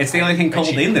again, it's the only thing cold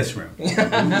in this room.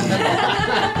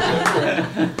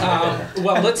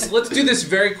 Well, let's do this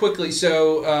very quickly.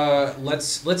 So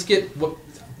let's get what.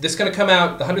 This is going to come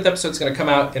out. The 100th episode is going to come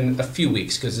out in a few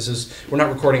weeks because we're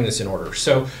not recording this in order.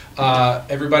 So,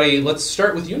 everybody, let's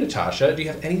start with you, Natasha. Do you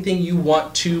have anything you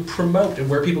want to promote and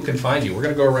where people can find you? We're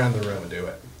going to go around the room and do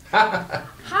it.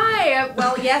 Hi.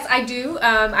 Well, yes, I do.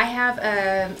 I have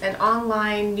an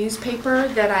online newspaper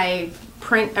that I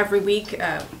print every week.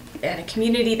 And a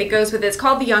community that goes with it. It's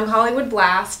called the Young Hollywood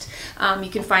Blast.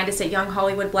 You can find us at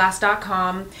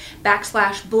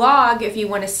younghollywoodblast.com/blog if you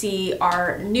want to see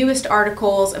our newest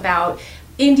articles about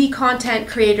indie content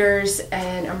creators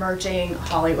and emerging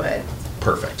Hollywood.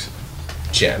 Perfect.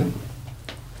 Jen?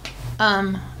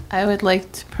 I would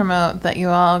like to promote that you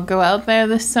all go out there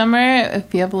this summer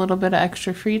if you have a little bit of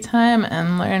extra free time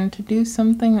and learn to do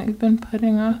something that you've been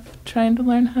putting off trying to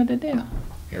learn how to do.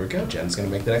 Here we go. Jen's going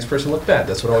to make the next person look bad.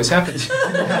 That's what always happens.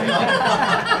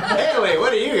 Haley,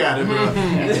 what do you got to do?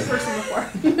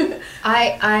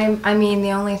 I mean,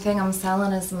 the only thing I'm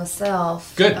selling is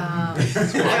myself. Good.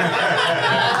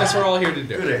 That's what we're all here to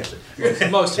do. Good answer.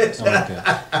 Most of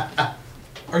us.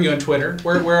 Are you on Twitter?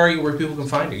 Where are you where people can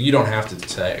find you? You don't have to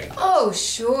say. Oh,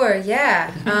 sure,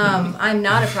 yeah. I'm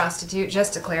not a prostitute,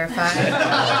 just to clarify.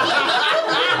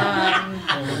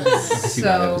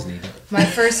 So, my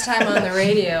first time on the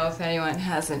radio, if anyone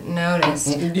hasn't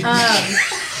noticed.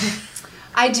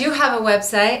 I do have a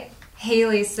website,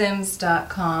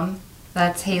 HaleySims.com.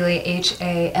 That's Haley,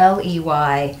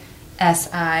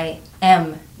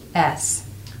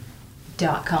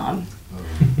 HaleySims.com.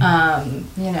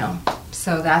 You know,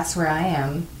 so that's where I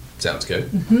am. Sounds good.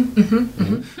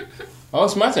 Oh,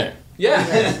 it's my turn. Yeah.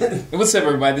 What's up,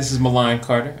 everybody? This is Milan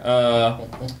Carter.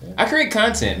 I create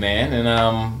content, man, and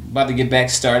I'm about to get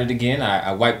back started again.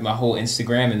 I wiped my whole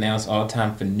Instagram, and now it's all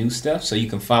time for new stuff. So you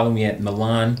can follow me at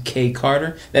Milan K.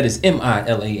 Carter. That is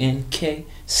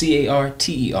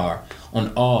MILANKCARTER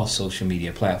on all social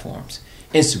media platforms.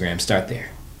 Instagram, start there.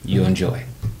 You'll enjoy.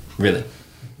 Really.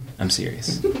 I'm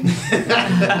serious.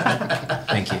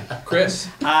 Thank you. Chris?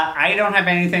 I don't have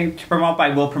anything to promote,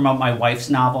 but I will promote my wife's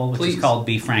novel, which is called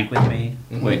Be Frank With Me,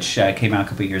 which came out a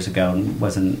couple years ago and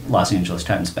was in Los Angeles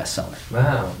Times bestseller.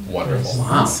 Wow. Wonderful.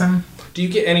 Wow. Awesome. Do you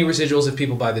get any residuals if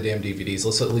people buy the damn DVDs?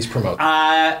 Let's at least promote.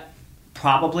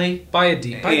 Probably. Buy a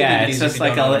DVD. Yeah, it's just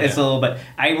like it's a little bit.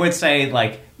 I would say,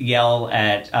 like, yell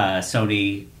at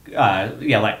Sony,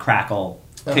 yell at Crackle.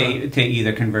 To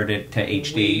either convert it to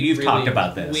HD. You've really talked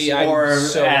about this. I'm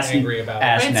so angry about it.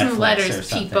 Write some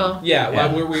letters, people. Yeah,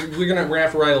 well, we're gonna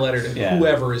have to write a letter to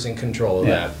whoever is in control of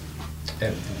that.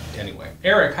 And anyway,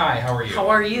 Eric, hi, how are you? How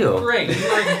are you? Great.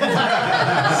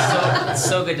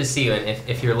 so good to see you. And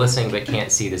if you're listening but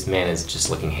can't see, this man is just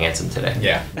looking handsome today.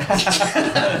 Yeah.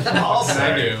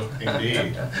 I do.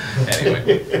 Indeed.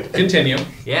 Anyway, continue.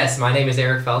 Yes, my name is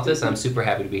Eric Feltes. I'm super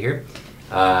happy to be here.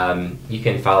 You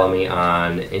can follow me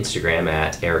on Instagram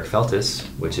at Eric Feltes,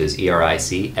 which is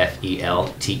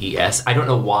ERICFELTES. I don't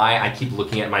know why I keep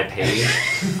looking at my page.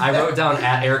 I wrote down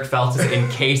at Eric Feltes in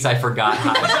case I forgot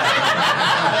how to say it.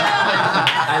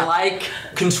 I like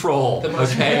control.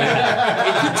 Okay,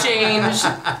 it could change.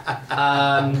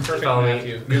 Perfect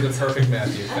Matthew. You're the perfect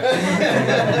Matthew.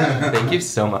 Thank you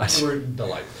so much. We're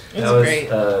delightful.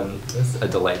 That's a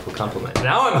delightful compliment.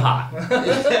 Now I'm hot.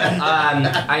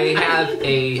 I have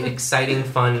a exciting,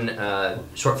 fun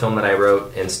short film that I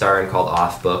wrote and star in called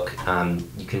Off Book.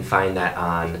 You can find that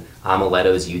on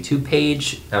Omeletto's YouTube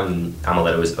page.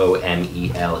 Omeletto is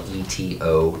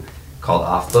OMELETO, called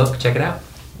Off Book. Check it out.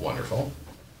 Wonderful.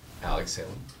 Alex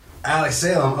Salem. Alex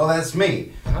Salem, oh, that's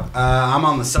me. I'm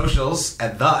on the socials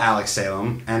at the Alex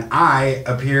Salem, and I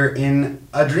appear in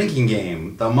A Drinking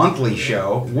Game, the monthly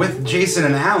show with Jason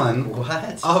and Alan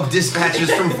of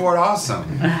Dispatches from Fort Awesome.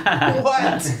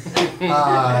 What?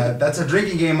 That's A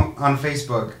Drinking Game on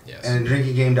Facebook and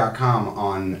drinkingame.com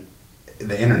on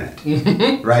the internet.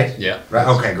 Right? Yeah. Right.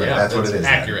 Okay, great. Yeah, that's what it is.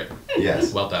 Accurate. Then.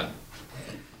 Yes. Well done.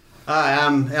 Hi,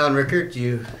 I'm Alan Rickert.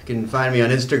 You can find me on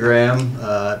Instagram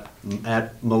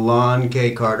at Milan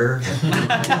K. Carter.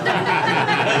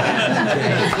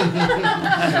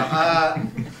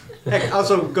 Heck,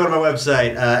 also go to my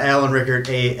website, Alan Rickert,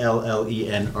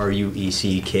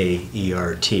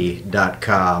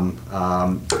 ALLENRUCKERT.com.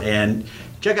 And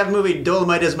check out the movie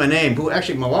Dolomite Is My Name, who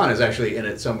actually, Milan is actually in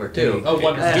it somewhere too. Oh,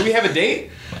 wonderful. Do we have a date?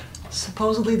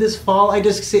 Supposedly this fall. I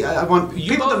want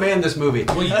people to demand this movie.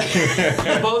 Well, you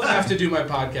both have to do my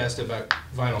podcast about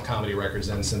vinyl comedy records,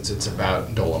 then, since it's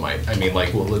about Dolomite. I mean,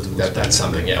 like, that's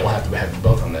something. Yeah, we'll have to have you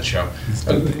both on that show.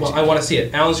 Well, I want to see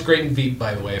it. Alan's great in Veep,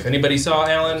 by the way. If anybody saw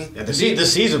Alan, yeah, the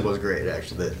season was great,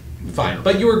 actually. Fine,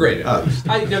 but you were great at it.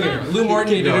 Don't get me wrong. Lou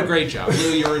Morton, you did a great job.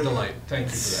 Lou, you were a delight. Thank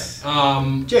you for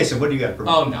that. Jason, what do you got for me?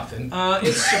 Oh, nothing.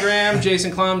 Instagram,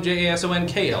 Jason Klom,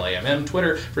 JASONKLAMM.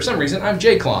 Twitter, for some reason, I'm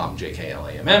JKLAM,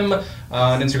 JKLAMM.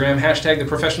 On Instagram, hashtag The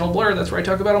Professional Blur. That's where I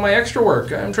talk about all my extra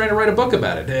work. I'm trying to write a book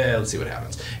about it. Let's see what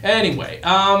happens. Anyway,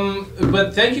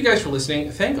 but thank you guys for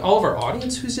listening. Thank all of our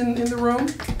audience who's in the room.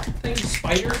 Thank you,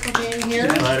 Spider, for being here.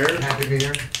 Spider, happy to be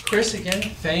here. Chris, again,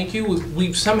 thank you.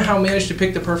 We've somehow managed to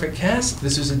pick the perfect cast.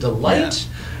 This was a delight.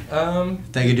 Yeah.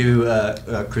 Thank you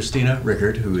to Christina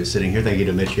Rickert, who is sitting here. Thank you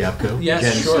to Mitch Yapko. Yes,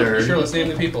 Jen Stern. Sure. Let's name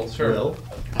the people. Sure. Will.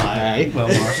 Hi. Will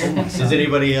Marshall. Does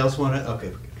anybody else want to?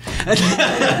 Okay.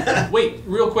 Wait,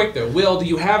 real quick though. Will, do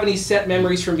you have any set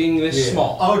memories from being this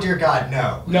small? Oh dear God,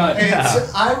 no. None.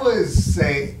 I was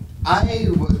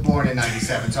born in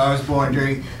 '97, so I was born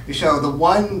during the show. The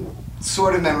one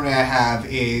sort of memory I have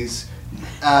is,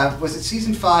 was it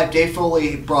season 5? Dave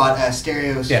Foley brought a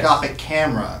stereoscopic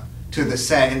camera to the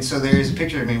set, and so there's a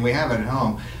picture of me, and we have it at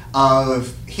home,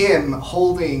 of him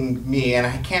holding me, and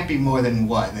I can't be more than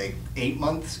what, like 8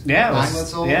 months? Yeah, 9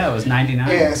 months old? Yeah, it was 99.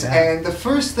 Yes, yeah. and the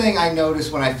first thing I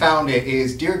noticed when I found it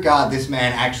is, dear God, this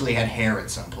man actually had hair at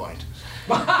some point.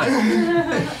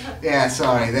 Yeah,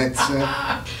 sorry, that's...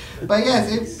 but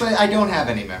yes, but I don't have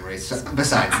any memories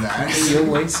besides that. You'll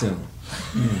wait soon.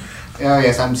 Oh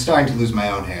yes, I'm starting to lose my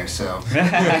own hair, so...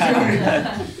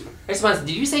 Did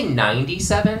you say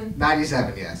 97?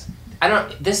 97, yes.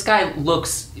 This guy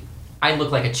looks... I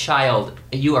look like a child.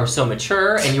 You are so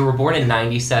mature, and you were born in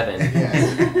 97.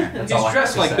 Yes. He's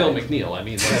dressed like Bill McNeil. I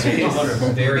mean,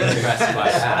 I'm very impressed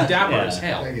by that. Dapper as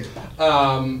hell.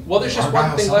 Well, there's just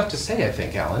one thing left to say, I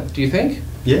think, Alan. Do you think?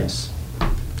 Yes.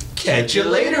 Catch you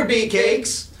later,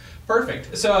 B-Cakes.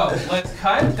 Perfect. So, let's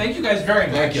cut. Thank you guys very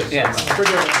much. Thank you. Yes. For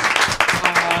doing this.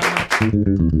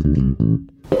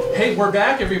 Hey, we're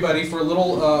back, everybody, for a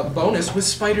little bonus with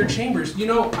Spider Chambers. You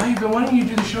know, I've been wanting you to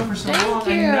do the show for so long.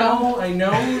 Thank you. I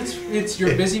know. It's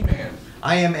your busy man.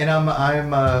 I am, and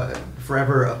I'm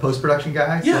forever a post-production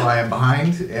guy, so I am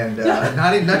behind, and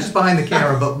not just behind the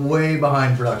camera, but way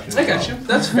behind production. I got you.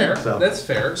 That's fair. That's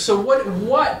fair. So what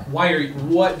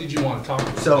did you want to talk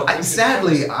about? So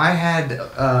sadly, I had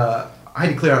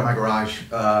to clear out my garage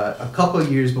a couple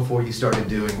of years before you started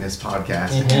doing this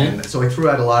podcast, and so I threw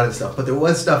out a lot of stuff. But there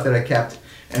was stuff that I kept,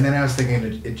 and then I was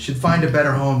thinking it should find a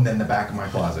better home than the back of my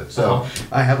closet. So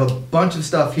I have a bunch of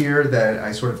stuff here that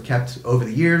I sort of kept over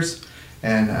the years,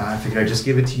 and I figured I'd just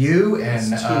give it to you,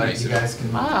 and you guys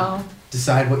can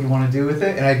decide what you want to do with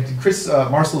it. And Chris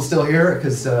Marcel is still here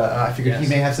because I figured he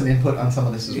may have some input on some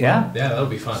of this as well. Yeah, that'll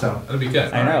be fun. So that'll be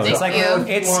good. I know. Thank It's like you.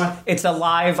 it's a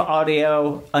live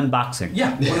audio unboxing.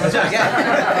 Yeah.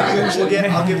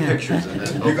 I'll give pictures and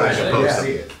then you guys will both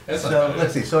see it. So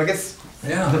let's see. So I guess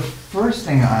the first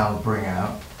thing I'll bring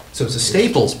out. So it's a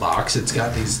Staples box. It's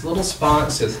got these little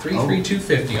spots. It says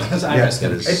 33250 on this. I'm just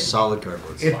gonna solid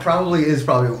cardboard. It probably is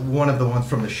one of the ones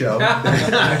from the show.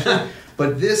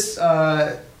 But this.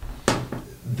 Oh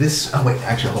wait,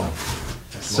 actually, hold on.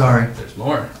 Sorry. There's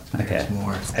more. Okay.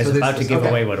 More. I was about to give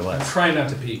away what it was. Try not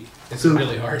to peek. It's So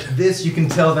really hard. This, you can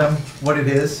tell them what it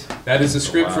is. That is a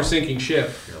script for sinking ship.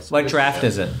 What draft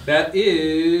is it? That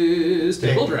is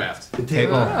table draft. The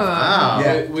table. Wow.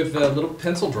 Yeah. With a little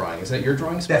pencil drawing. Is that your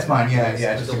drawing? That's mine,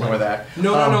 yeah, just ignore that.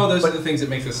 No, those but- are the things that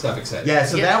make this stuff exciting. Yeah,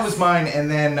 so that was mine,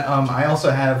 and then I also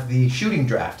have the shooting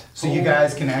draft. So you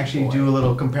guys can actually do a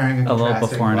little comparing and A little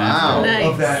contrasting before and after. Nice.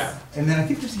 of that. And then I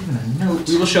think there's even a note.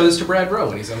 We will show this to Brad Rowe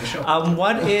when he's on the show.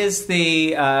 What is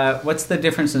the what's the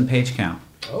difference in page count?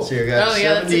 So you got Oh,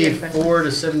 yeah, that's a good 74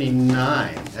 to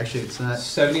 79. Actually, it's not.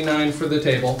 79 for the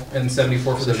table and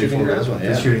 74 for the 74 shooting for draft. this one, The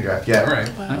yeah. shooting draft, yeah. All right.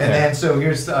 And then, so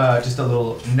here's just a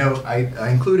little note I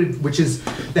included, which is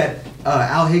that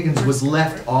Al Higgins was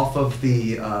left off of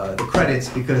the credits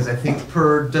because I think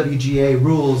per WGA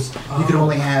rules, you could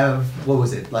only have, what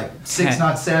was it, like 6,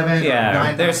 not 7? Yeah, or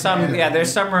 9, there's not some. 10? Yeah,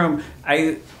 there's some room.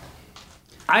 I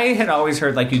had always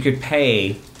heard like you could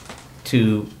pay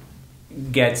to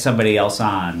get somebody else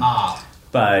on,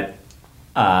 but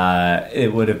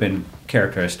it would have been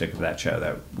characteristic of that show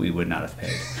that we would not have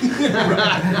paid.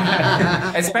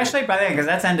 Especially by then, because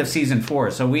that's end of season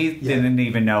 4, so we didn't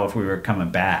even know if we were coming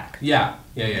back. Yeah.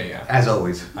 As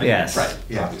always. Yes. Right,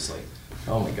 Yeah. obviously.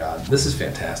 Oh my god. This is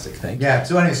fantastic. Thank you. Yeah,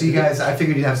 so anyway, so you guys, I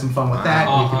figured you'd have some fun with that.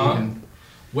 You could even,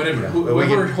 Whatever. Yeah.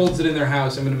 Whoever holds it in their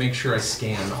house, I'm going to make sure I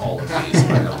scan all of these,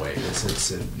 by the way.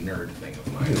 It's a nerd thing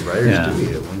of mine. Writers Yeah. do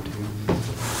it at 1,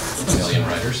 2. Million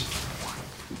writers.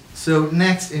 So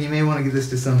next, and you may want to give this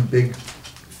to some big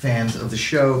fans of the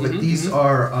show, but these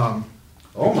are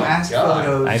Oh my cast God.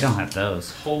 photos. I don't have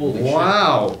those. Holy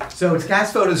Wow. So it's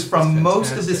cast photos from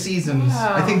most of the seasons.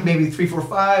 I think maybe 3, 4,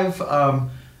 5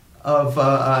 of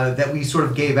that we sort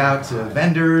of gave out to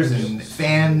vendors and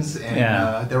fans, and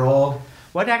Yeah. they're all.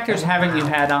 What actors haven't you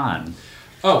had on?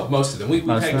 Oh, most of them. We've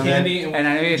Most had of them? Candy, And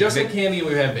I know you had just Vic- had Candy, and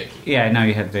we've had Vicky. Yeah, I know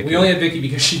you had Vicky. We only had Vicky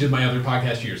because she did my other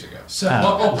podcast years ago. So,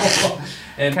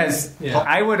 and Because yeah.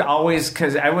 I would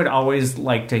always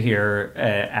like to hear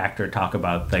an actor talk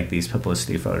about like these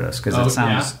publicity photos because Oh, it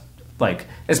sounds like,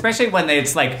 especially when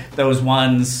it's like those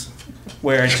ones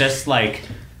where it's just like,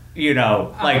 you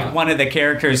know, like one of the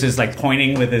characters is like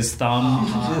pointing with his thumb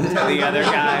to the other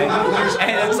guy,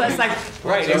 and it's just like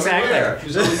right, exactly.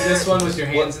 There's always this one with your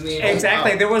hands in the air.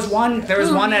 Exactly. There was one at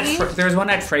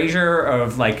Frasier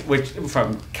of like which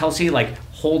from Kelsey like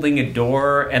holding a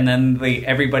door, and then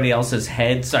everybody else's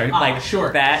head started like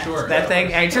that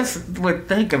thing. I just would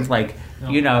think of like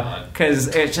because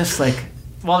it's just like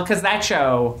because that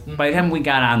show by the time we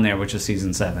got on there, which was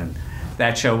season 7,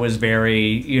 that show was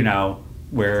very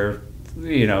where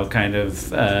kind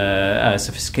of a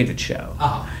sophisticated show,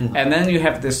 and then you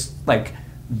have this like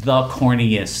the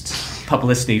corniest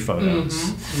publicity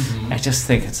photos. I just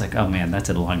think it's like, oh man, that's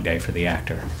a long day for the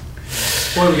actor.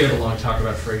 Boy, we get a long talk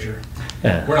about Frasier.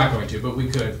 Yeah. We're not going to, but we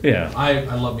could. Yeah. I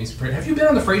love me some Frasier. Have you been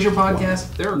on the Frasier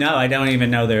podcast? No, I don't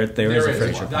even know there is a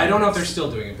Frasier one. podcast. I don't know if they're still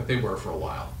doing it, but they were for a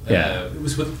while. Yeah. It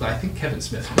was with, I think Kevin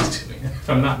Smith was doing it, if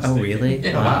I'm not mistaken. Oh, really?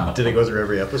 Yeah. Wow. Did it go through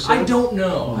every episode? I don't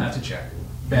know. I'll have to check.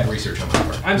 Bad research on my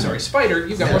part. I'm sorry. Spider,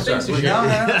 you've got more things to share.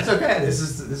 No, it's okay. This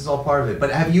is all part of it.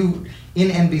 But have you in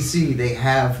NBC? They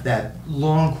have that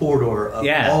long corridor of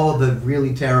all the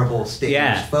really terrible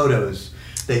staged photos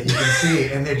that you can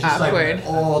see, and they're just Awkward. like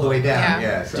all the way down.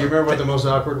 Yeah. So. Do you remember what the most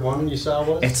awkward one you saw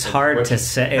was? It's hard to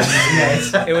say.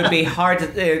 It would be hard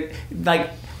to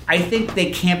I think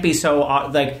they can't be so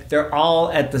like they're all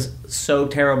at the so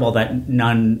terrible that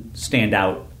none stand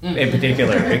out in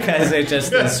particular because it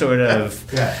just is sort of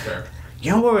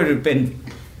what would have been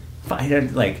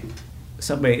fine like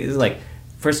somebody is like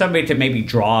for somebody to maybe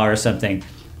draw or something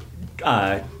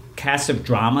cast of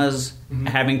dramas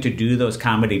having to do those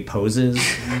comedy poses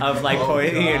of like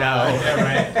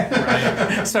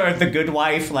sort of the good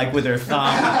wife like with her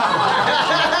thumb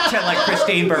to like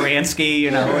Christine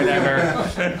Baranski whatever.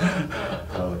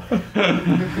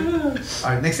 All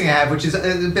right, next thing I have, which is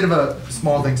a bit of a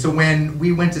small thing. So when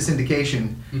we went to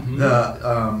syndication,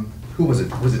 the who was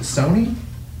it? Was it Sony?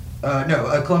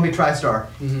 Columbia TriStar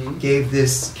gave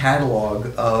this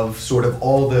catalog of sort of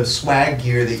all the swag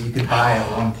gear that you could buy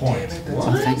at one point.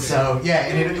 What? So yeah,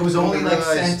 and it was only like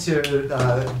sent to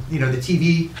the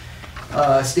TV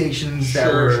stations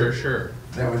that were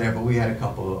that were there, but we had a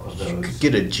couple of those. You could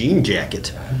get a jean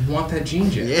jacket. I want that jean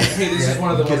jacket. Yeah. Hey, this is one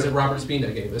of the ones that Robert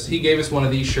Spina gave us. He gave us one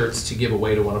of these shirts to give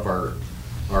away to one of our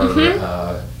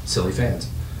silly fans.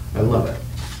 I love it.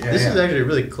 This is actually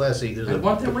really classy. There's I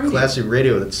want that radio. classy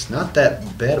radio that's not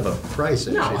that bad of a price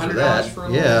actually No, for $100 that. for a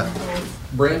little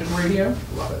branded radio.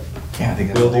 Love it. Yeah, I think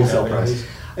that's We'll do wholesale that, price.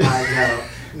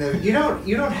 No, you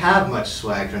don't have much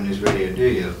swag from News Radio, do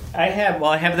you? I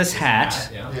have this hat,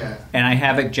 Yeah. and I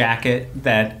have a jacket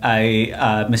that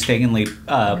I mistakenly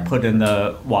put in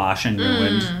the wash and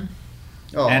ruined.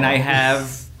 Oh. And I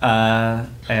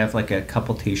have like a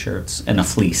couple T-shirts and a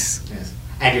fleece. Yes.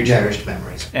 And your cherished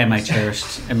memories. And my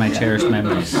cherished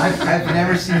memories. I've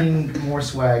never seen more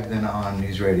swag than on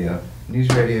News Radio. News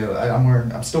Radio.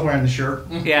 I'm still wearing the shirt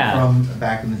from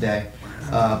back in the day,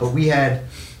 but we had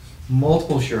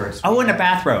multiple shirts. Oh, and a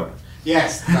bathrobe.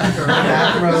 Yes.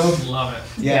 Bathrobe. Love it.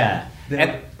 Yeah.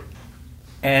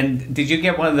 And did you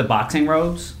get one of the boxing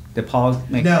robes? Did Paul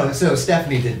make? No, so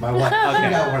Stephanie did. My wife. Okay. She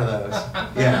got one of those.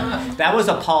 Yeah. That was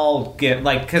a Paul gift,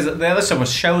 like, because the other stuff was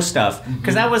show stuff.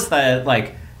 Because that was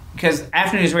because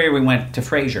after News Radio we went to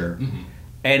Frasier,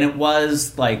 and it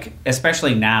was like,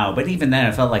 especially now, but even then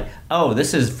it felt like, oh,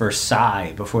 this is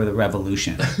Versailles before the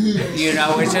Revolution. You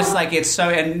know, it's just like it's so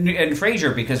and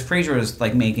Frasier, because Frasier was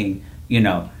like making, you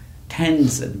know,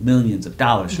 tens of millions of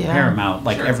dollars from Paramount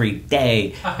like every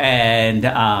day,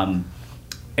 and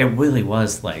it really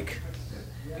was like,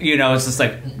 you know, it's just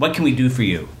like, what can we do for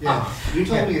you? Yeah. You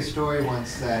told me a story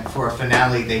once that for a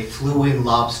finale they flew in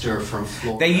lobster from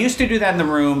Florida. They used to do that in the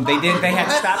room. They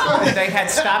had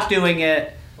stopped doing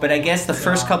it, but I guess the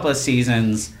first couple of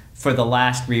seasons for the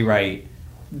last rewrite,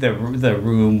 the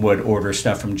room would order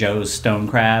stuff from Joe's Stone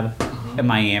Crab in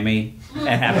Miami and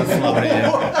have it floated in.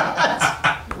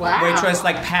 Wow. Which was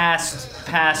like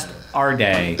past our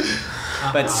day,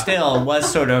 but still was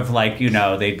sort of like, you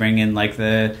know, they'd bring in like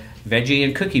the veggie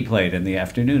and cookie plate in the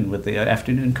afternoon with the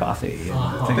afternoon coffee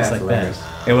and things like hilarious.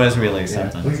 that. It was really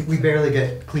something. We barely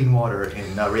get clean water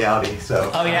in reality, so.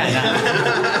 Oh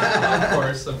yeah, Of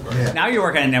course. Yeah. Now you're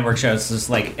working on network shows, it's just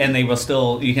like, and they will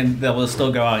still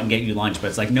go out and get you lunch, but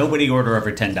it's like nobody order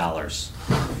over $10.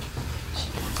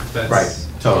 Right.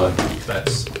 Totally.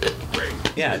 That's great.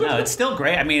 Yeah, no, it's still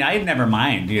great. I mean, I never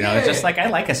mind. You know, it's just like I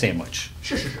like a sandwich.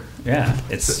 Sure. Yeah,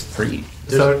 it's free.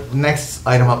 So next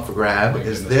item up for grab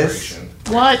is this.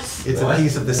 What? It's a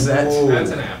piece of the set.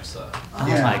 That's an APSA.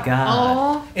 Oh my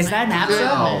god! Is that an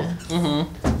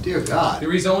APSA? Dear God.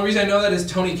 The only reason I know that is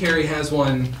Tony Carey has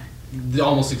one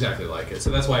almost exactly like it, so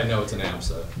that's why I know it's an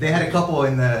APSA. They had a couple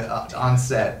in the on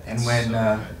set, and when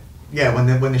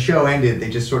when the show ended, they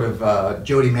just sort of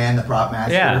Jody Mann, the prop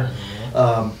master,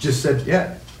 just said,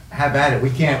 "Yeah, have at it.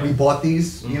 We bought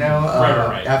these, you know,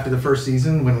 Right. after the first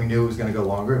season when we knew it was going to go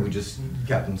longer, and we just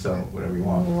kept them. So whatever you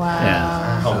want."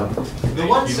 Wow. The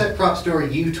one set prop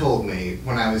story you told me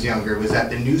when I was younger was that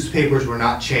the newspapers were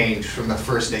not changed from the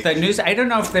first day. The news. I don't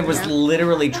know if that was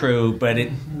literally true, but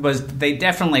it was. They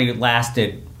definitely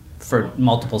lasted for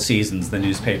multiple seasons. The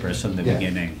newspapers from the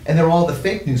beginning. And they're all the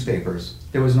fake newspapers.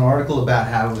 There was an article about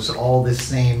how it was all this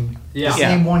same. Yeah. The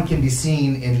same one can be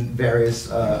seen in various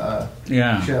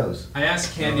shows. I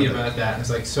asked Candy about that, and it's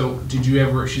like, so did you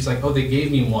ever? She's like, oh, they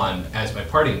gave me one as my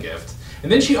parting gift,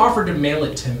 and then she offered to mail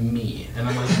it to me, and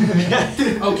I'm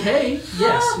like, okay,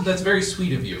 yes, that's very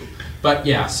sweet of you, but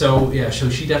so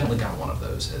she definitely got one of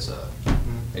those as a.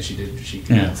 And she did.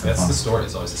 That's the story.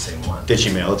 It's always the same one. Did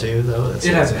she mail it to you though? It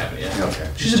hasn't happened yet. Okay.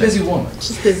 She's a busy woman.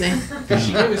 She's busy.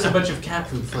 She gave us a bunch of cat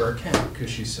food for our cat because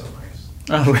she's so nice.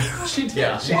 Oh, she did.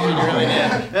 Yeah. She really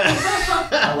did.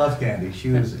 I love Candy. She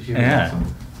was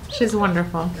awesome. She's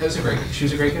wonderful. She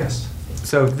was a great guest.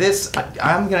 So this,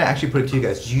 I'm gonna actually put it to you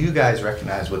guys. Do you guys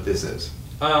recognize what this is?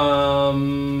 Wait a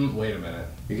minute.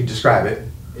 You can describe it.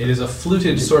 It is a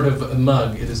fluted sort of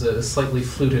mug. It is a slightly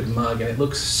fluted mug, and it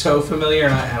looks so familiar.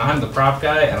 And I'm the prop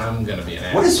guy, and I'm gonna be an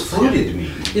ass. What does fluted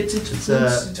mean? It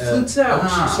flutes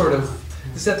out, sort of.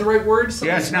 Is that the right word?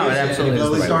 Yes, no, it absolutely is.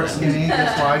 Will we start skinny?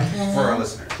 That's why. For our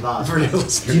listeners. For your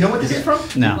listeners. Do you know what this is from?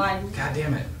 No. God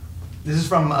damn it. This is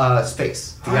from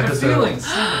Space. The I have episode. feelings.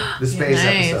 The Space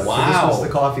Nice. episode. Wow. So this was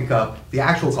the coffee cup, the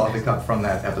actual coffee cup from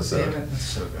that episode. Damn it, that's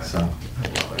so good. So I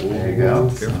love it. there you go.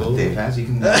 Careful. Dave has. You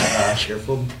can.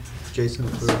 Careful, Jason.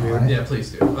 Yeah,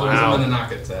 please do. Otherwise, I'm gonna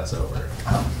knock its ass over.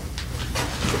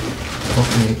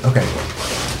 Okay.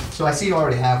 So I see you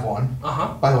already have one.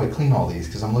 By the way, clean all these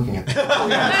because I'm looking at them.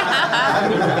 I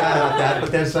don't know about that,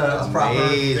 but there's a proper.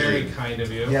 Very kind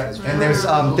of you. Yeah, and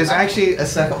there's actually a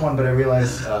second one, but I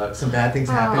realized some bad things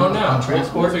happened Oh no. on We'll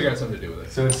transport. figure out something to do with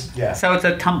it. So it's So it's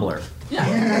a tumbler. Yeah.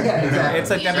 exactly. It's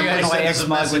a WNYX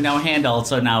mug with no handle,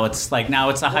 so now it's a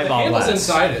Well, the highball handle's glass.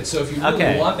 inside it, so if you really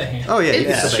Okay. want the handle. Oh yeah. you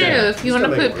can It's still true. make it. If you want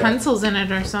to Still make put it, pencils in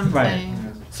it or something. Right.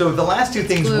 So the last two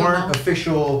things Glue weren't them.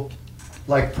 official,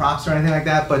 like props or anything like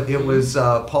that, but it was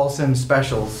Paulson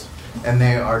specials, and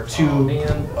they are two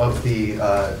man. of the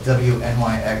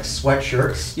WNYX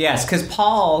sweatshirts. Yes, because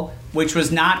Paul, which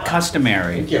was not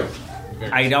customary. Thank you.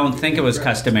 I don't think it was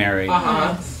customary,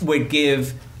 would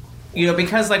give,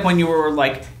 because like when you were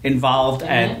like involved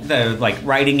at the like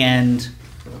writing end,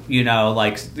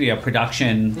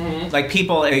 production, like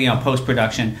people, post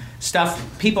production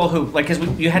stuff, people who like,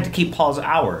 because you had to keep Paul's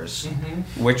hours,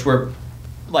 which were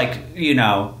like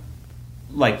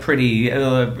like pretty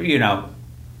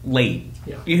late.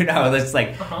 Yeah. That's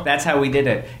like that's how we did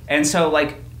it. And so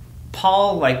like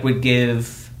Paul like would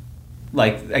give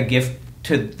like a gift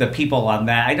to the people on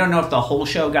that. I don't know if the whole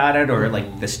show got it or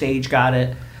like the stage got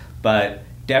it, but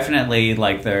definitely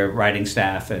like the writing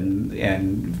staff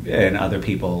and other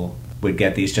people would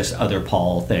get these just other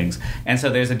Paul things. And so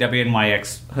there's a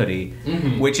WNYX hoodie,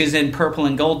 which is in purple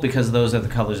and gold because those are the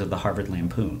colors of the Harvard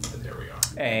Lampoon. There we are.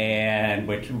 And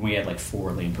which we had like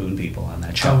 4 Lampoon people on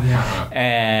that show. Oh yeah.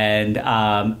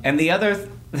 And the other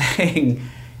thing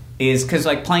is because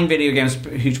like playing video games is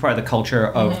a huge part of the culture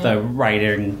of the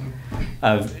writing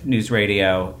of news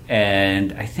radio,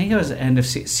 and I think it was the end of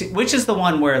which is the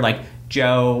one where like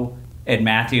Joe and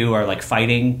Matthew are like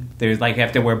fighting. There's like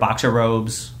have to wear boxer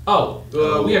robes. Oh,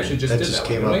 we actually just did that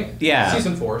came one, up. didn't we? Yeah,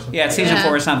 season 4. Or something. Yeah, season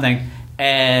 4 or something.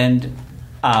 And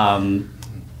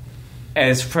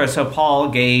so Paul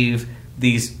gave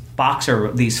these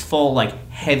full like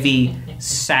heavy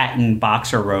satin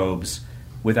boxer robes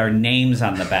with our names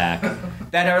on the back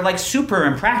that are like super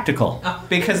impractical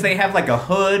because they have like a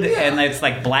hood and it's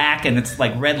like black and it's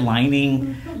like red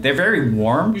lining. They're very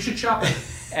warm. You should shop it.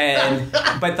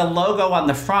 But the logo on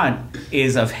the front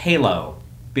is of Halo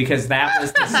because that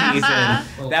was the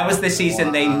season. That was the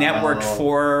season they networked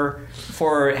for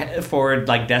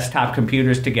like desktop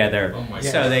computers together,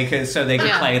 so they could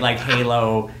play like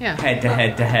Halo head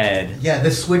to head. Yeah,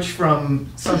 the switch from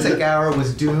Sunset Gower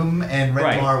was Doom and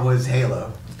Red Bar was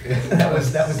Halo. that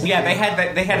was yeah.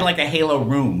 They had like a Halo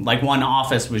room. Like one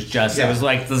office was just it was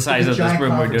like the size of this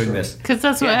room we're doing this. Because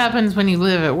that's what happens when you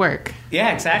live at work.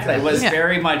 Yeah, exactly. It was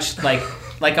very much like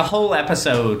a whole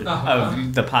episode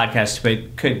of the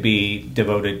podcast could be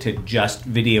devoted to just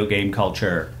video game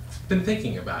culture. Been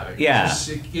thinking about it. Yeah,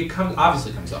 it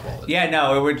obviously comes up all the time. Yeah,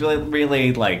 no, it would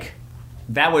really like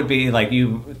that would be like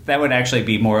that would actually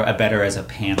be better as a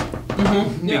panel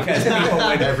because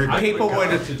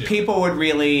people would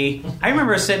really. I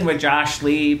remember sitting with Josh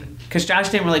Lieb because Josh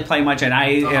didn't really play much, and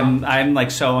I'm like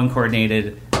so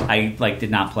uncoordinated. I like did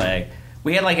not play.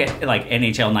 We had like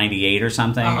NHL '98 or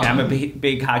something. And I'm a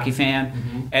big hockey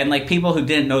fan, and like people who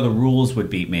didn't know the rules would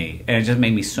beat me, and it just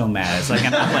made me so mad. It's like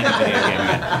I'm not playing a video game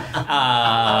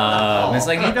again. It's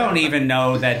like you don't even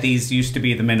know that these used to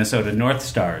be the Minnesota North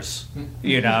Stars,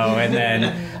 and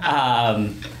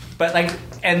then, but like,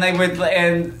 and they would,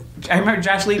 and I remember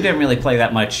Josh Lee didn't really play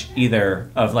that much either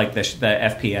of like the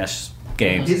FPS.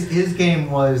 Games. His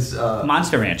game was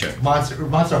Monster Rancher. Monster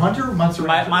Hunter? Monster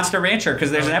Rancher? Monster Rancher,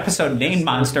 because there's an episode named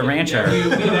Monster Rancher.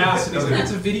 We'd asked, and he's like, it's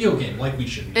a video game, like we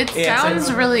should. It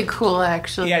sounds really cool,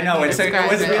 actually. Yeah, no, it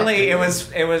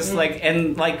was like,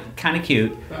 and like kind of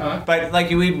cute, but like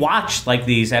we'd watch like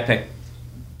these epic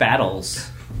battles,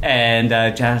 and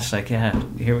Josh like, yeah,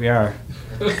 here we are.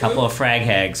 A couple of frag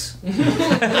hags.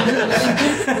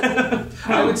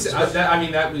 I would say,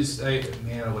 that was, that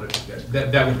would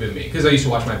have been me. Because I used to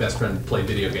watch my best friend play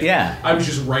video games. Yeah. I was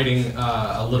just writing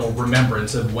a little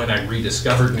remembrance of when I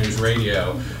rediscovered news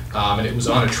radio. And it was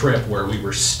on a trip where we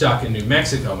were stuck in New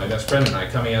Mexico, my best friend and I,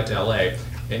 coming out to LA.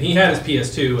 And he had his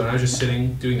PS2, and I was just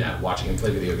sitting, doing that, watching him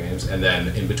play video games. And then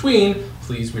in between,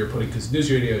 we were putting, because news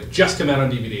radio had just come out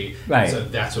on DVD. Right. So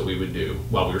that's what we would do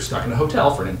while we were stuck in a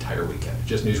hotel for an entire weekend.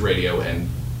 Just news radio and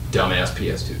dumbass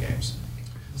PS2 games.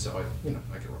 So I can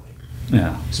relate.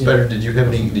 Yeah. Spider, did you have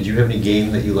any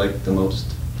game that you liked the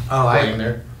most? Oh,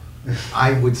 there?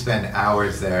 I would spend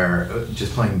hours there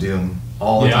just playing Doom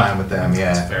all the time with them.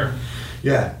 Yeah. That's fair.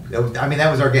 Yeah. I mean,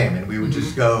 that was our game, and we would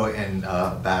just go and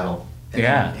battle.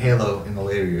 And Halo in the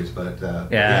later years, but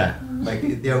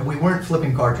we weren't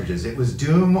flipping cartridges. It was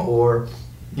Doom or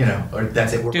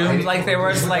that's it. Doom, like there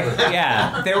was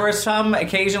there were some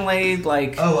occasionally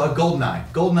like GoldenEye.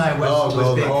 GoldenEye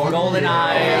was big. GoldenEye,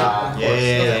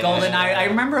 yeah. GoldenEye. I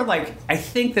remember like I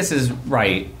think this is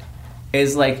right.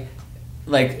 Is like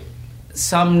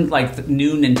some like the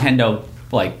new Nintendo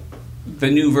like.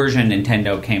 The new version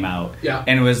Nintendo came out,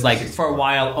 and it was like for a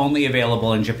while only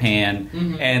available in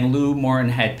Japan. And Lou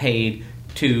Morton had paid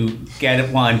to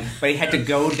get one, but he had to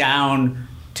go down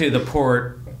to the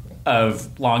port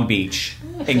of Long Beach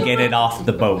and get it off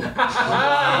the boat.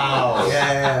 Wow!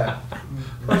 Yeah.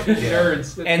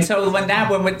 Nerds. And so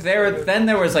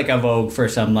there was like a vogue for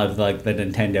some of like the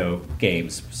Nintendo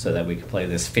games, so that we could play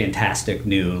this fantastic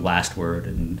new Last Word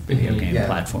and video game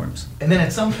platforms. And then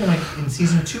at some point in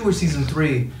season 2 or season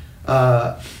 3,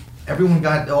 all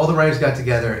the writers got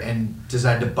together and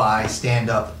decided to buy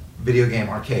stand-up video game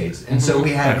arcades. And so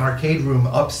we had an arcade room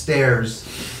upstairs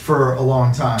for a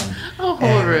long time. A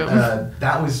whole room.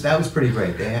 That was pretty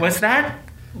great. Was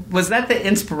that the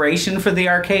inspiration for the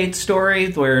arcade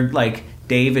story where like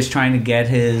Dave is trying to get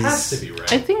his? Has to be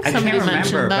right. I think somebody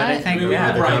mentioned but I that. think we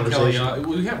had Brian Kelly conversation. on.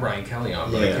 We had Brian Kelly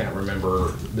on, but I can't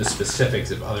remember the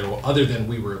specifics of other than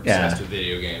we were obsessed with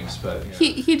video games. But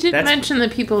He did mention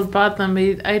that people had bought them,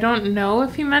 but I don't know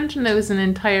if he mentioned it was an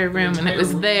entire room and it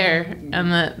was there,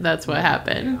 and that's what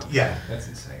happened. Yeah. That's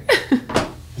insane.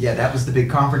 Yeah, that was the big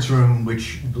conference room,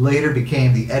 which later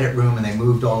became the edit room, and they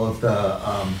moved all of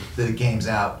the games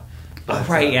out. But,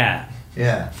 Yeah,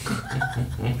 yeah,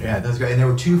 that's great. And there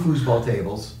were 2 foosball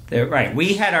tables. right.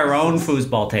 We had our own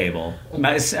foosball table,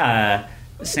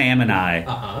 Sam and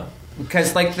I,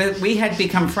 because we had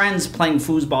become friends playing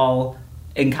foosball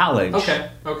in college.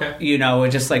 Okay. You know,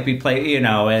 just like we play,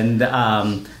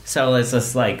 and so it's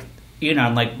just like.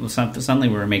 Suddenly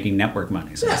we were making network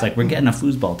money. So it's like, we're getting a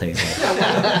foosball table.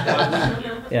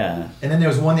 Yeah. And then there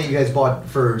was one that you guys bought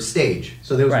for stage.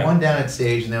 So there was one down at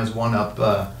stage, and there was one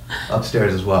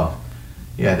upstairs as well.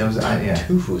 Yeah, there was 2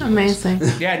 foosballs. Amazing.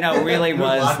 Yeah, no, it really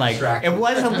was like, it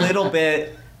was a little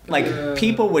bit, like,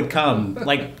 people would come,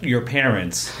 like your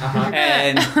parents,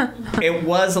 and it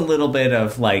was a little bit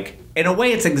of like, in a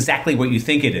way, it's exactly what you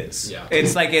think it is. Yeah.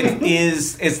 It's like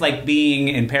it's like being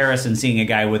in Paris and seeing a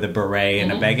guy with a beret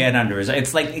and a baguette under his.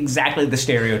 It's like exactly the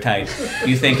stereotype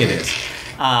you think it is.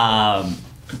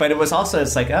 But it was also,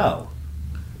 it's like, I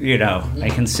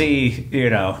can see,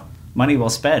 money well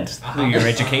spent through your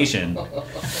education.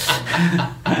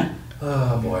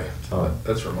 Oh boy,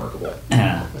 that's remarkable.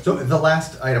 Yeah. So the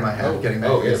last item I have, getting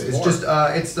back, is just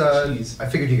I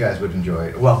figured you guys would enjoy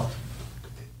it. Well,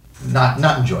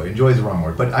 not enjoy. Enjoy is the wrong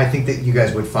word, but I think that you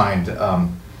guys would find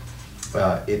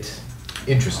it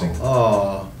interesting.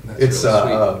 It's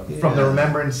really from the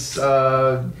remembrance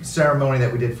ceremony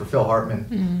that we did for Phil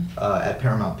Hartman at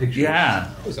Paramount Pictures.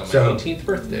 Yeah, it was on my 18th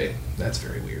birthday. That's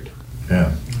very weird.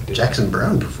 Yeah, Jackson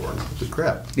Brown performed. It was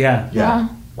crap. Yeah.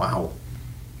 Wow.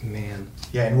 Man.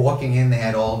 Yeah, and walking in, they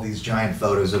had all these giant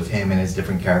photos of him and his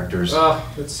different characters. Oh,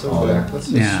 that's so good. That's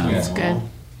so sweet. That's good.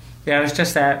 Yeah, I was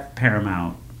just at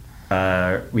Paramount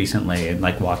recently, and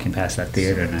like walking past that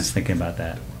theater, and I was thinking about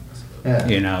that.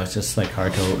 Yeah. It's just like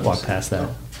hard to walk past that.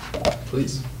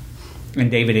 Please. And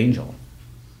David Angel.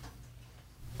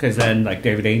 Because then, like,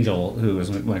 David Angel, who was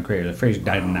one of the creators of Frasier,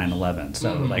 died in 9/11.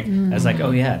 So, like, I was like,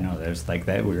 oh, yeah, no, there's like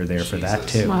that. We were there for that,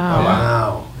 too.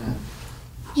 Wow.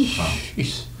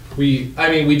 Jeez.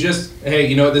 We just,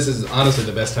 hey, this is honestly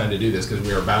the best time to do this because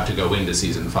we're about to go into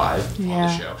season 5 on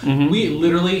the show. We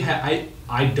literally,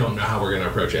 I don't know how we're going to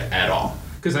approach it at all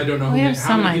because I don't know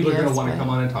how many people are going to want to come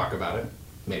on and talk about it.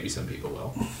 Maybe some people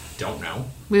will. Don't know.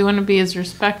 We want to be as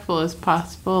respectful as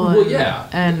possible.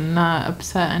 And not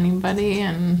upset anybody.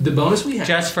 And the bonus we have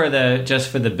just for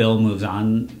the Bill Moves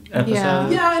On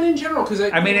episode. Yeah, and in general, because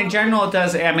in general, it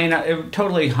does. I mean, it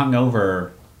totally hung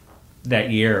over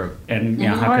that year, and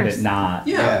how could it not?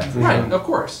 Yeah, right, of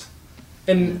course.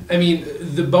 And I mean,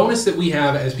 the bonus that we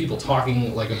have as people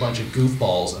talking like a bunch of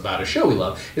goofballs about a show we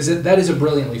love is that is a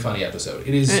brilliantly funny episode.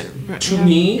 It is to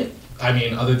me. I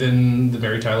mean, other than the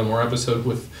Mary Tyler Moore episode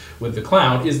with the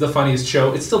clown, is the funniest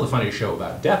show. It's still the funniest show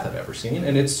about death I've ever seen,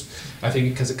 and it's I think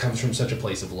because it comes from such a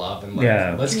place of love and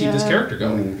like, let's keep this character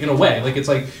going in a way. Like it's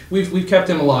like we've kept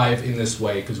him alive in this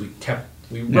way because we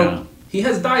wrote. He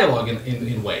has dialogue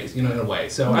in ways, in a way.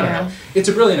 So I don't know. It's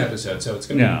a brilliant episode. So it's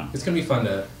gonna be fun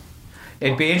to.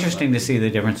 It'd be interesting to see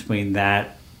the difference between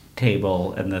that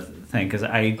table and the thing because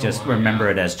I just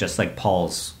remember it as just like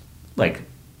Paul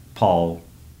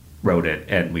wrote it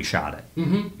and we shot it.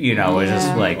 Mm-hmm. It's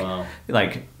just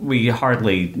like we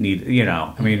hardly need.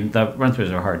 I mean the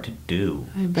run-throughs are hard to do.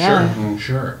 I bet.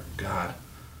 Sure. God.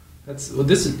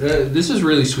 This is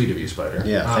really sweet of you, Spider.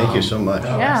 Yeah, thank you so much.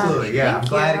 Absolutely. Yeah, I'm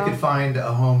glad it could find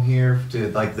a home here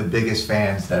to like the biggest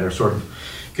fans that are sort of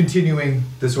continuing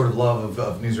the sort of love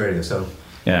of news radio. So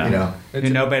you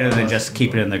know better than just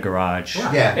keep it in the garage.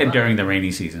 And during the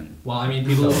rainy season. Well, I mean,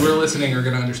 people who are listening are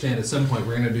going to understand at some point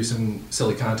we're going to do some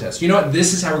silly contests. You know what?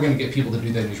 This is how we're going to get people to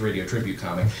do that news radio tribute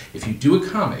comic. If you do a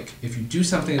comic, if you do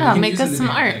something, that we can make use us in the some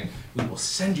damn art. Thing, we will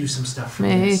send you some stuff from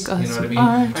Make this. us You know what I mean?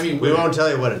 art. I mean, we won't tell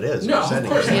you what it is. No, of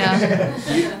course.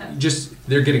 Yeah. Just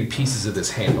they're getting pieces of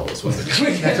this handle is what they're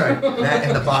doing. That's right. That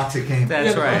and the box it came.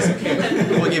 That's right.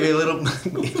 We'll give you a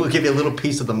little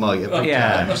piece of the mug. Yeah.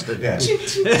 Yeah.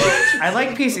 I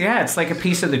like piece. Yeah, it's like a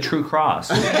piece of the True Cross.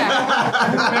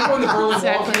 Remember when the Berlin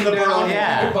Wall came down?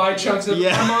 Yeah. You could buy chunks of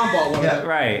My mom bought one of them.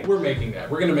 Right. We're making that.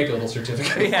 We're going to make a little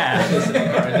certificate. Yeah. All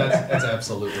right, that's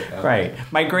absolutely right.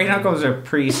 My great uncle was a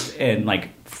priest in like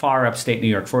far upstate New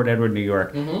York, Fort Edward, New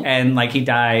York, and like he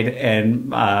died, and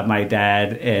my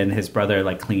dad and his brother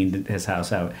like cleaned his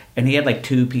house out, and he had like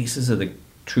 2 pieces of the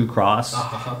True Cross,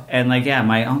 and like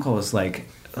my uncle was like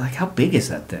how big is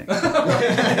that thing?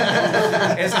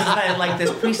 It's like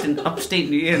this priest in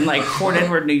upstate in like Fort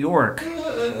Edward, New York. I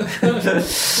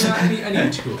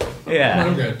need 2 of them. Yeah.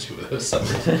 I'm going to 2 of those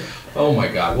suckers. Oh my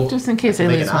God. Well, Just in case I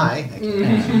lose one.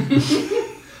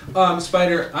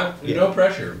 Spider, no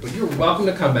pressure, but you're welcome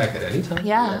to come back at any time.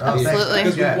 Yeah, absolutely.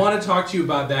 Because we want to talk to you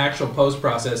about the actual post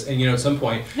process, and at some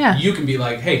point, you can be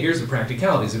like, "Hey, here's the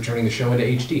practicalities of turning the show into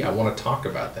HD. I want to talk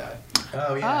about that."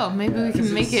 Oh yeah. Oh, maybe we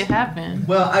can make it happen.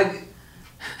 Well,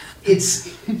 it's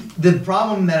the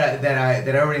problem that I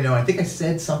already know. I think I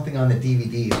said something on the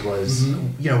DVDs was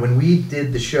when we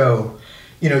did the show,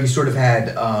 you sort of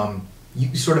had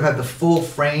the full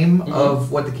frame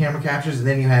of what the camera captures, and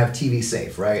then you have TV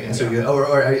safe, right? And so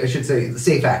or I should say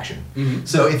safe action.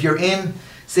 So if you're in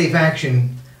safe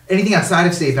action, anything outside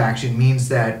of safe action means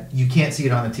that you can't see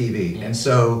it on the TV. And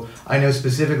so I know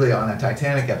specifically on that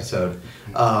Titanic episode,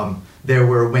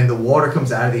 when the water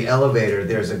comes out of the elevator,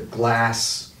 there's a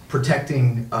glass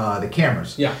protecting the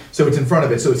cameras. Yeah. So it's in front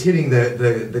of it. So it's hitting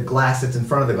the glass that's in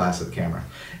front of the glass of the camera.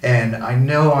 And I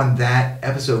know on that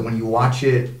episode, when you watch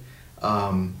it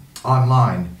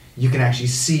online, you can actually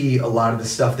see a lot of the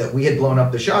stuff that we had blown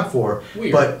up the shot for.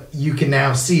 Weird. But you can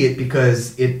now see it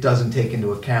because it doesn't take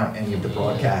into account any of the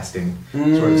broadcasting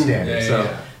sort of standards.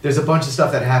 There's a bunch of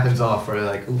stuff that happens off where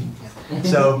like, ooh.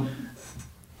 So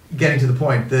getting to the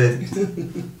point,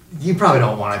 you probably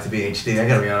don't want it to be HD. I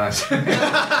gotta be honest. You're gonna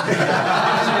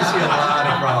see a lot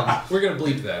of problems. We're gonna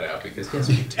bleep that out because can't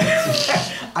speak to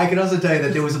it. I can also tell you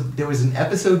that there was an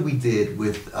episode we did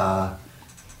with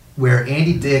where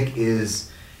Andy Dick is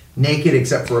naked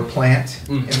except for a plant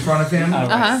in front of him.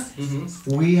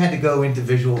 We had to go into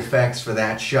visual effects for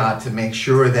that shot to make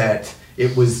sure that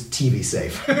it was TV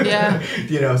safe. Yeah.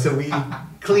 So we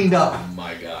cleaned up. Oh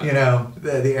my God.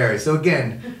 The area. So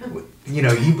again,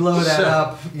 you blow that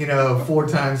up, 4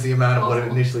 times the amount of what it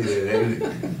initially did.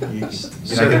 You're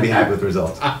not going to be happy with the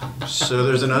results. So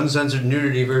there's an uncensored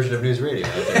nudity version of News Radio.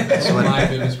 My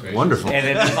goodness gracious. Wonderful. And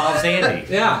it involves Andy.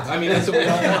 Yeah, I mean, that's what we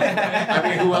all want. I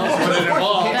mean, who else would it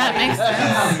involve? That makes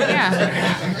sense.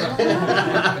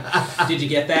 Yeah. Did you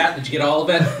get that? Did you get all of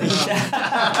it?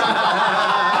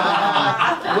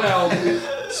 Well,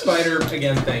 Spider,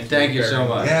 again, thank you. Thank you so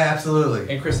much. Yeah,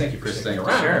 absolutely. And Chris, thank you for sticking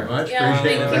around. Very much. Yeah,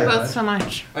 Appreciate thank it. you both so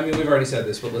much. I mean, we've already said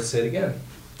this, but let's say it again.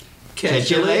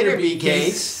 Catch you later,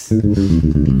 BKs.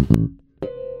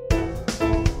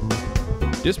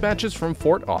 Dispatches from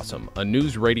Fort Awesome, a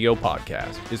news radio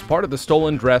podcast, is part of the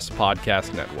Stolen Dress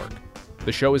Podcast Network.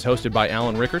 The show is hosted by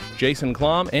Alan Rickert, Jason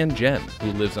Klom, and Jen,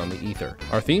 who lives on the ether.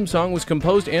 Our theme song was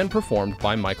composed and performed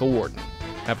by Michael Warden.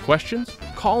 Have questions?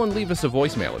 Call and leave us a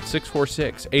voicemail at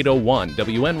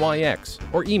 646-801-WNYX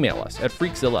or email us at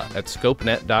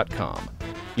freakzilla@scopenet.com.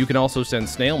 You can also send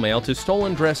snail mail to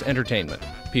Stolen Dress Entertainment,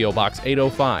 P.O. Box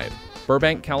 805,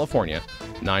 Burbank, California,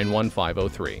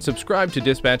 91503. Subscribe to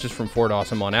Dispatches from Fort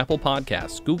Awesome on Apple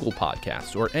Podcasts, Google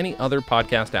Podcasts, or any other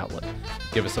podcast outlet.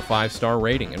 Give us a 5-star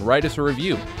rating and write us a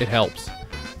review. It helps.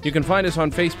 You can find us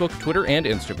on Facebook, Twitter, and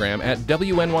Instagram at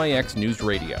WNYX News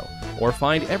Radio, or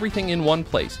find everything in one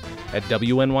place at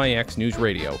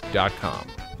WNYXNewsRadio.com.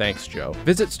 Thanks, Joe.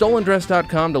 Visit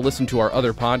StolenDress.com to listen to our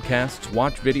other podcasts,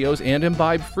 watch videos, and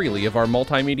imbibe freely of our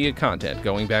multimedia content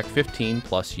going back 15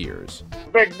 plus years.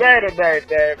 Big day today,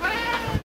 Dave.